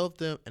he's trying to help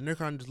them, and they're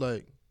kind of just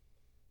like,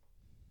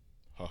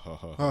 ha, ha,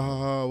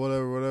 ha,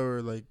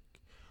 whatever. Like,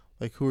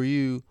 who are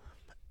you?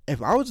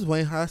 If I was just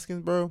Wayne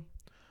Haskins, bro,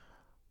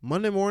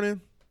 Monday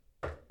morning,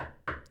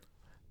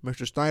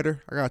 Mr.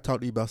 Snyder, I got to talk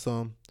to you about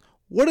something.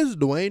 What is it,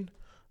 Dwayne?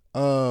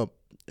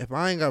 If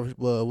I ain't got,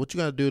 what you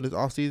got to do this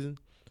offseason,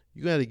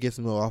 you got to get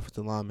some little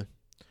offensive linemen.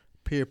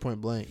 Period, point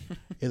blank.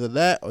 Either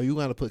that or you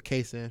got to put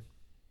Case in.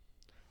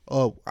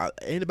 Oh,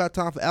 ain't about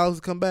time for Alex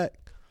to come back?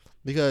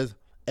 Because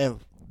if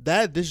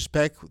that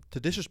disrespect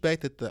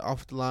that the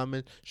offensive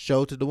lineman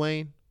showed to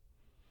Dwayne,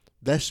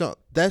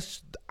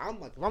 I'm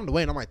like, if I'm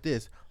Dwayne, I'm like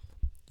this.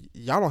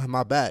 Y'all don't have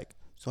my back.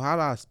 So how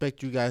do I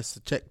expect you guys to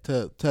check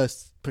to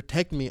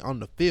protect me on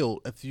the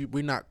field if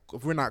we're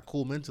not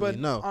cool mentally?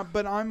 No.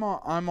 But I'm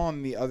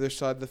on the other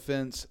side of the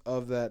fence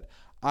of that.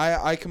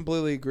 I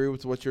completely agree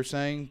with what you're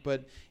saying,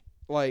 but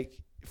like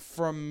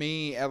from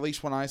me, at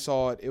least when I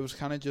saw it, it was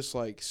kind of just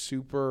like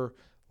super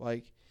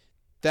like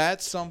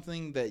that's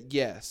something that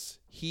yes,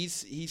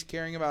 he's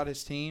caring about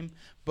his team,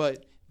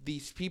 but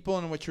these people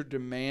in which you're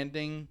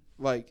demanding,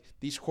 like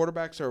these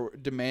quarterbacks are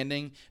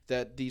demanding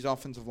that these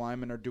offensive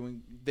linemen are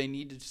doing, they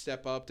need to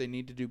step up, they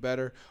need to do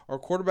better, or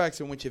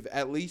quarterbacks in which have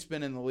at least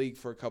been in the league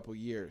for a couple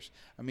years.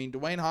 I mean,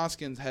 Dwayne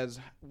Haskins has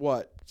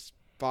what,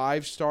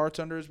 5 starts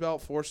under his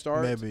belt, 4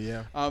 starts? Maybe,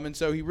 yeah. And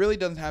so he really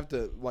doesn't have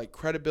the like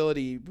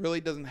credibility, really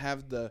doesn't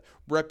have the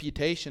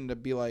reputation to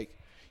be like,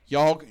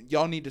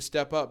 y'all need to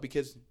step up,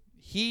 because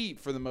he,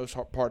 for the most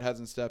part,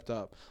 hasn't stepped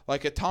up.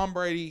 Like a Tom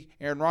Brady,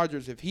 Aaron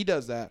Rodgers, if he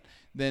does that,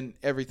 then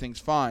everything's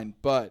fine.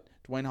 But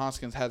Dwayne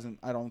Haskins hasn't,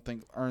 I don't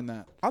think, earned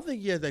that. I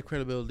think he has that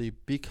credibility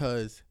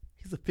because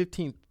he's a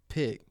 15th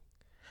pick.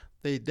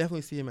 They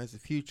definitely see him as the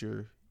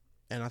future.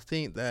 And I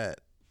think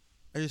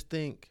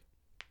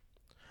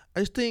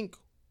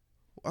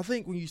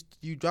when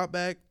you drop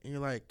back and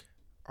you're like,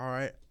 all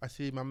right, I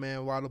see my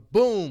man Waddle,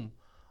 boom.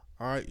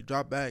 All right, you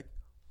drop back,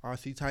 all right,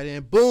 I see tight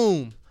end,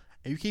 boom.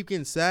 And you keep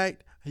getting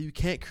sacked and you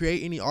can't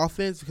create any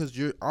offense because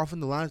your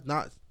offensive line's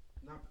not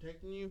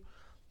protecting you.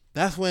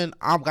 That's when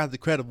I've got the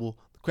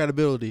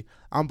credibility.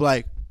 I'm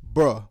like,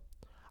 bruh,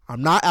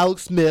 I'm not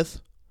Alex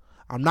Smith.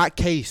 I'm not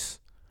Case.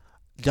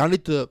 Y'all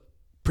need to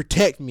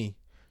protect me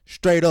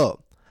straight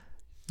up.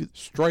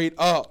 Straight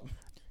up.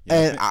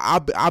 And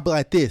I'll be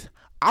like this.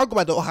 I'll go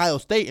back to Ohio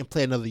State and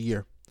play another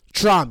year.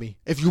 Try me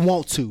if you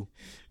want to.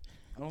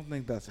 I don't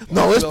think that's a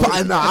No, it's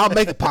possible. No, I'll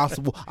make it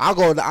possible. I'll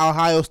go to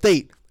Ohio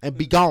State and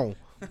be gone.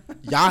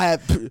 Y'all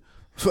have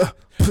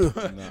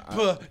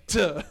No,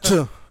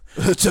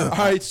 All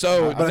right,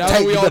 so Better now tank-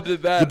 that we you all better-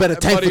 did that, You better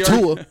tank buddy, for are-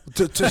 Tua.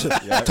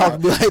 Yeah, Talk to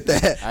me like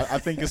that. I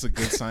think it's a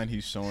good sign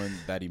he's showing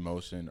that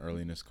emotion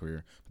early in his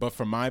career. But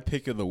for my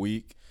pick of the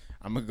week,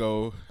 I'm gonna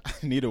go. I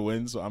need a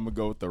win, so I'm gonna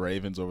go with the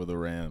Ravens over the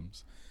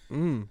Rams.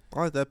 I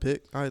like that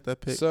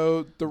pick.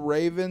 So the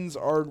Ravens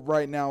are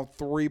right now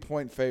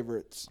 3-point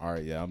favorites. All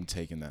right, yeah, I'm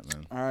taking that,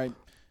 man. All right,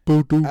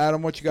 Boo-doo.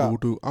 Adam, what you got?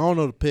 Boo-doo. I don't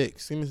know the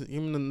picks. Give me the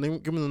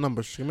numbers. Give me the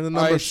numbers.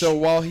 All right, so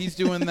while he's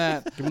doing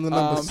that, give me the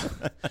numbers.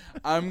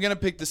 I'm gonna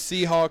pick the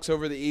Seahawks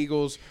over the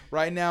Eagles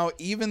right now.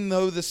 Even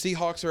though the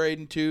Seahawks are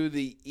 8-2,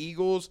 the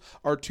Eagles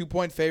are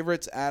 2-point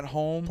favorites at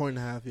home. Point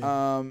and a half.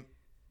 Yeah.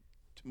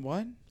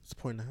 What? It's a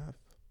point and a half.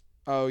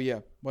 Oh yeah,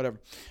 whatever.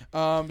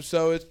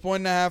 So it's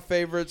 1.5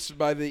 favorites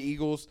by the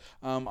Eagles.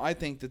 I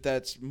think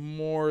that's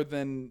more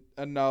than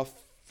enough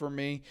for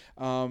me.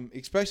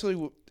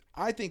 Especially,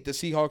 I think the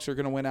Seahawks are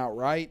going to win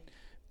outright.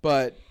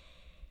 But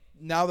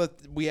now that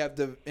we have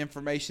the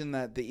information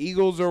that the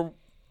Eagles are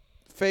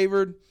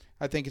favored,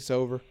 I think it's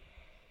over.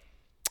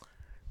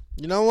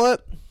 You know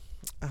what?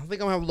 I think I'm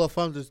gonna have a little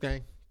fun with this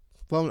game.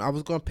 I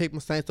was gonna pick my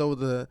Saints over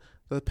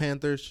the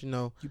Panthers. You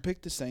know, You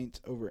pick the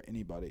Saints over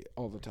anybody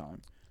all the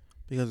time.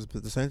 because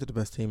the Saints are the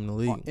best team in the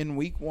league. In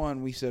week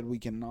 1, we said we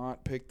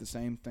cannot pick the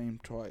same thing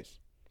twice.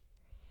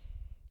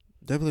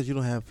 Just because you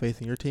don't have faith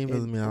in your team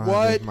doesn't mean I don't have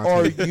What faith in my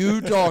are team.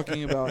 you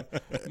talking about?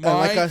 And My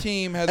like I-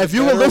 team has. if a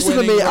you were better listening to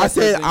winning me, I record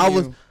said than I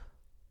was- you.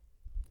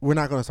 We're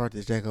not gonna start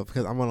this, Jacob,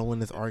 because I'm gonna win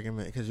this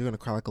argument because you're gonna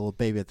cry like a little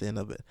baby at the end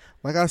of it.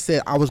 Like I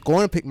said, I was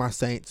going to pick my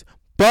Saints,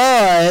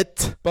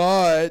 but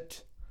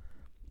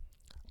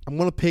I'm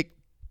gonna pick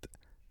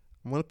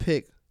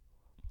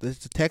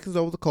the Texans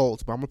over the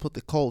Colts, but I'm gonna put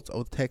the Colts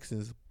over the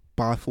Texans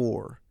by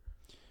 4.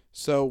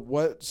 So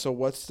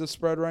what's the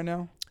spread right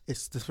now?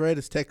 It's the spread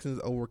is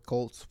Texans over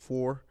Colts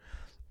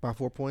by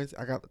 4 points.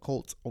 I got the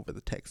Colts over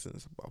the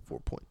Texans by 4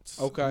 points.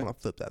 Okay. I'm gonna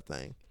flip that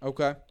thing.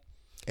 Okay.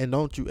 And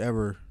don't you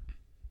ever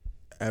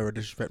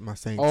disrespect my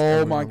Saints. Oh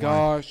ever in my your life.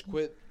 gosh!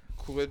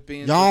 Quit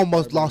being. Y'all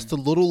almost lost to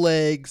little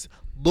legs,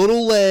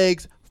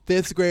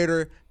 5th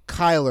grader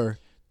Kyler.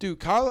 Dude,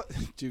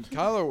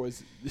 Kyler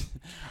was.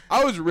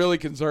 I was really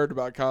concerned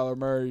about Kyler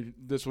Murray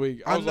this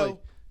week.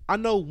 I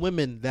know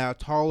women that are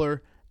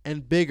taller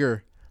and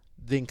bigger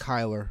than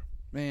Kyler.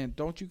 Man,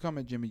 don't you come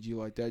at Jimmy G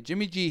like that.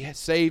 Jimmy G has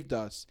saved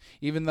us,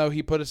 even though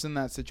he put us in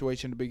that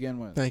situation to begin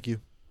with. Thank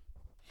you,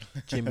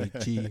 Jimmy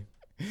G.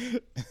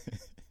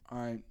 All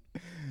right.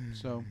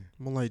 So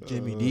More like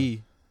Jimmy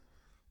D.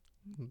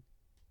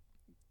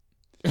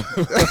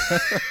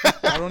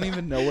 I don't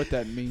even know what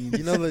that means.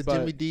 You know the but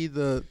Jimmy D,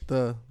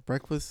 the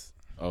breakfast.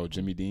 Oh,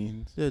 Jimmy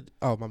Dean's. Yeah.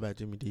 Oh my bad,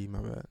 Jimmy D. My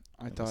bad.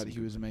 I thought he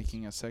was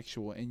making a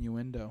sexual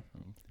innuendo.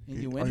 Are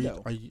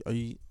Innuendo.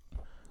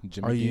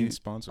 Jimmy Dean's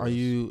sponsor. Are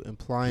you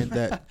implying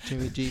that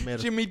Jimmy G made a?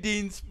 Jimmy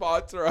Dean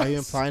sponsor us. Are you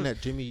implying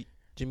that Jimmy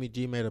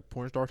G made a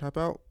porn star type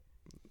out?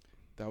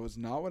 That was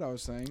not what I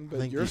was saying, I but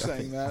think you're I saying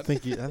think- that. I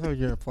think that's what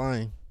you're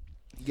implying.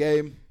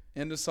 Gabe,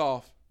 end us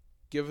off.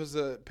 Give us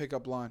a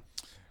pickup line.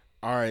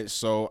 All right,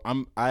 so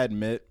I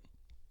admit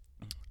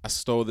I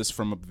stole this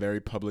from a very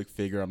public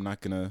figure. I'm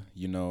not gonna,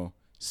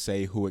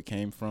 say who it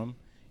came from.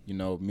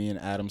 Me and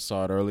Adam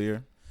saw it earlier.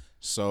 I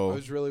So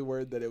was really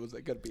worried that it was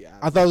gonna be Adam.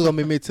 I thought it was gonna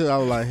be me too. I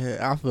was like, hey,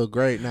 I feel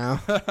great now.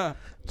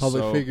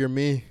 Public So- figure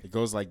me. it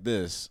goes like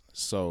this.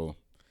 So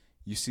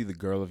you see the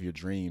girl of your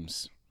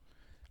dreams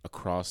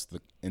across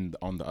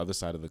on the other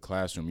side of the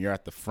classroom. You're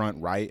at the front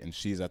right and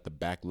she's at the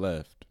back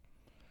left.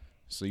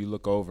 So you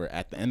look over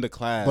at the end of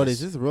class. But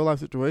is this a real life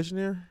situation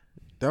here?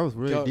 That was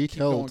really Go- keep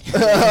detailed.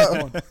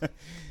 going, keep going.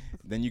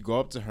 Then you go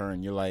up to her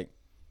and you're like,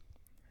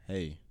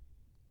 "Hey,"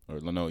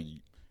 or no,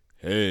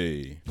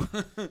 "Hey."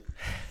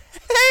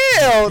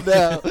 Hell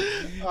no.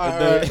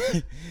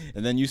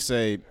 And then you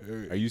say,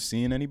 "Are you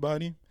seeing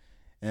anybody?"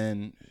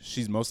 And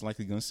she's most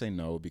likely gonna say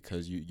no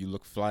because you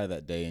look fly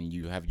that day and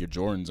you have your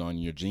Jordans on,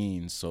 your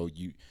jeans. So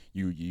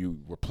you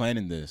were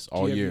planning this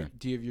all year.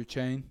 Do you have your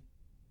chain?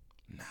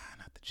 Nah,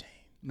 not the chain.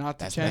 Not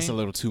the That's chain. a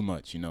little too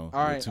much, all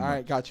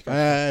right, got you.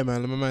 Hey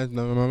man, let me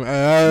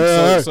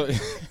So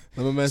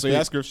man. so you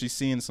ask her if she's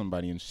seeing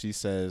somebody and she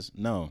says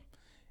no,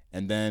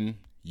 and then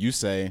you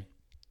say,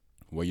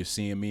 "Well, you're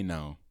seeing me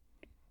now."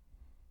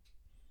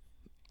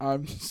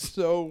 I'm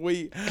so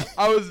weak.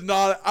 I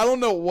don't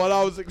know what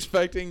I was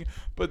expecting,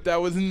 but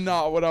that was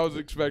not what I was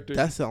expecting.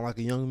 That sound like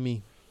a young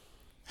me.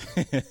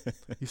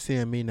 You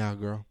seeing me now,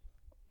 girl?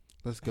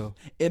 Let's go.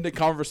 In the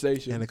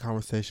conversation. End the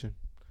conversation.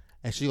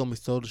 And she gonna be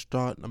so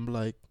distraught. And I'm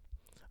like,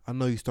 I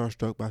know you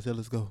starstruck, but I said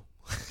let's go.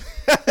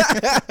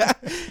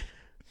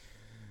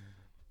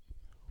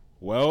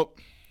 Well,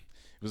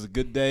 it was a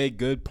good day,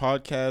 good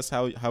podcast.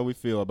 How we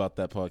feel about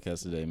that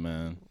podcast today,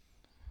 man?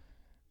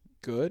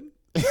 Good.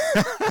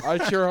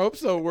 I sure hope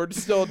so. We're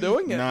still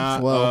doing it. Nah,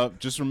 Well-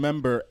 just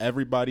remember,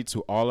 everybody,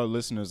 to all our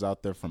listeners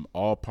out there from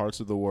all parts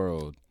of the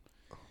world,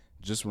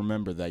 just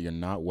remember that you're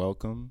not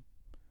welcome.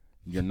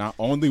 You're not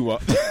only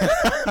welcome.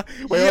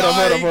 Wait,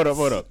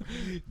 hold up.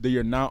 That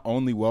you're not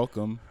only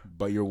welcome,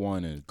 but you're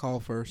wanted. Call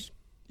first.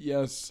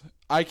 Yes.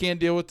 I Can't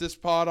Deal With This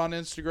Pod on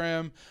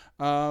Instagram.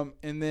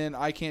 And then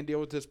I Can't Deal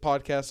With This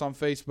Podcast on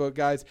Facebook.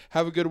 Guys,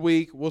 have a good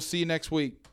week. We'll see you next week.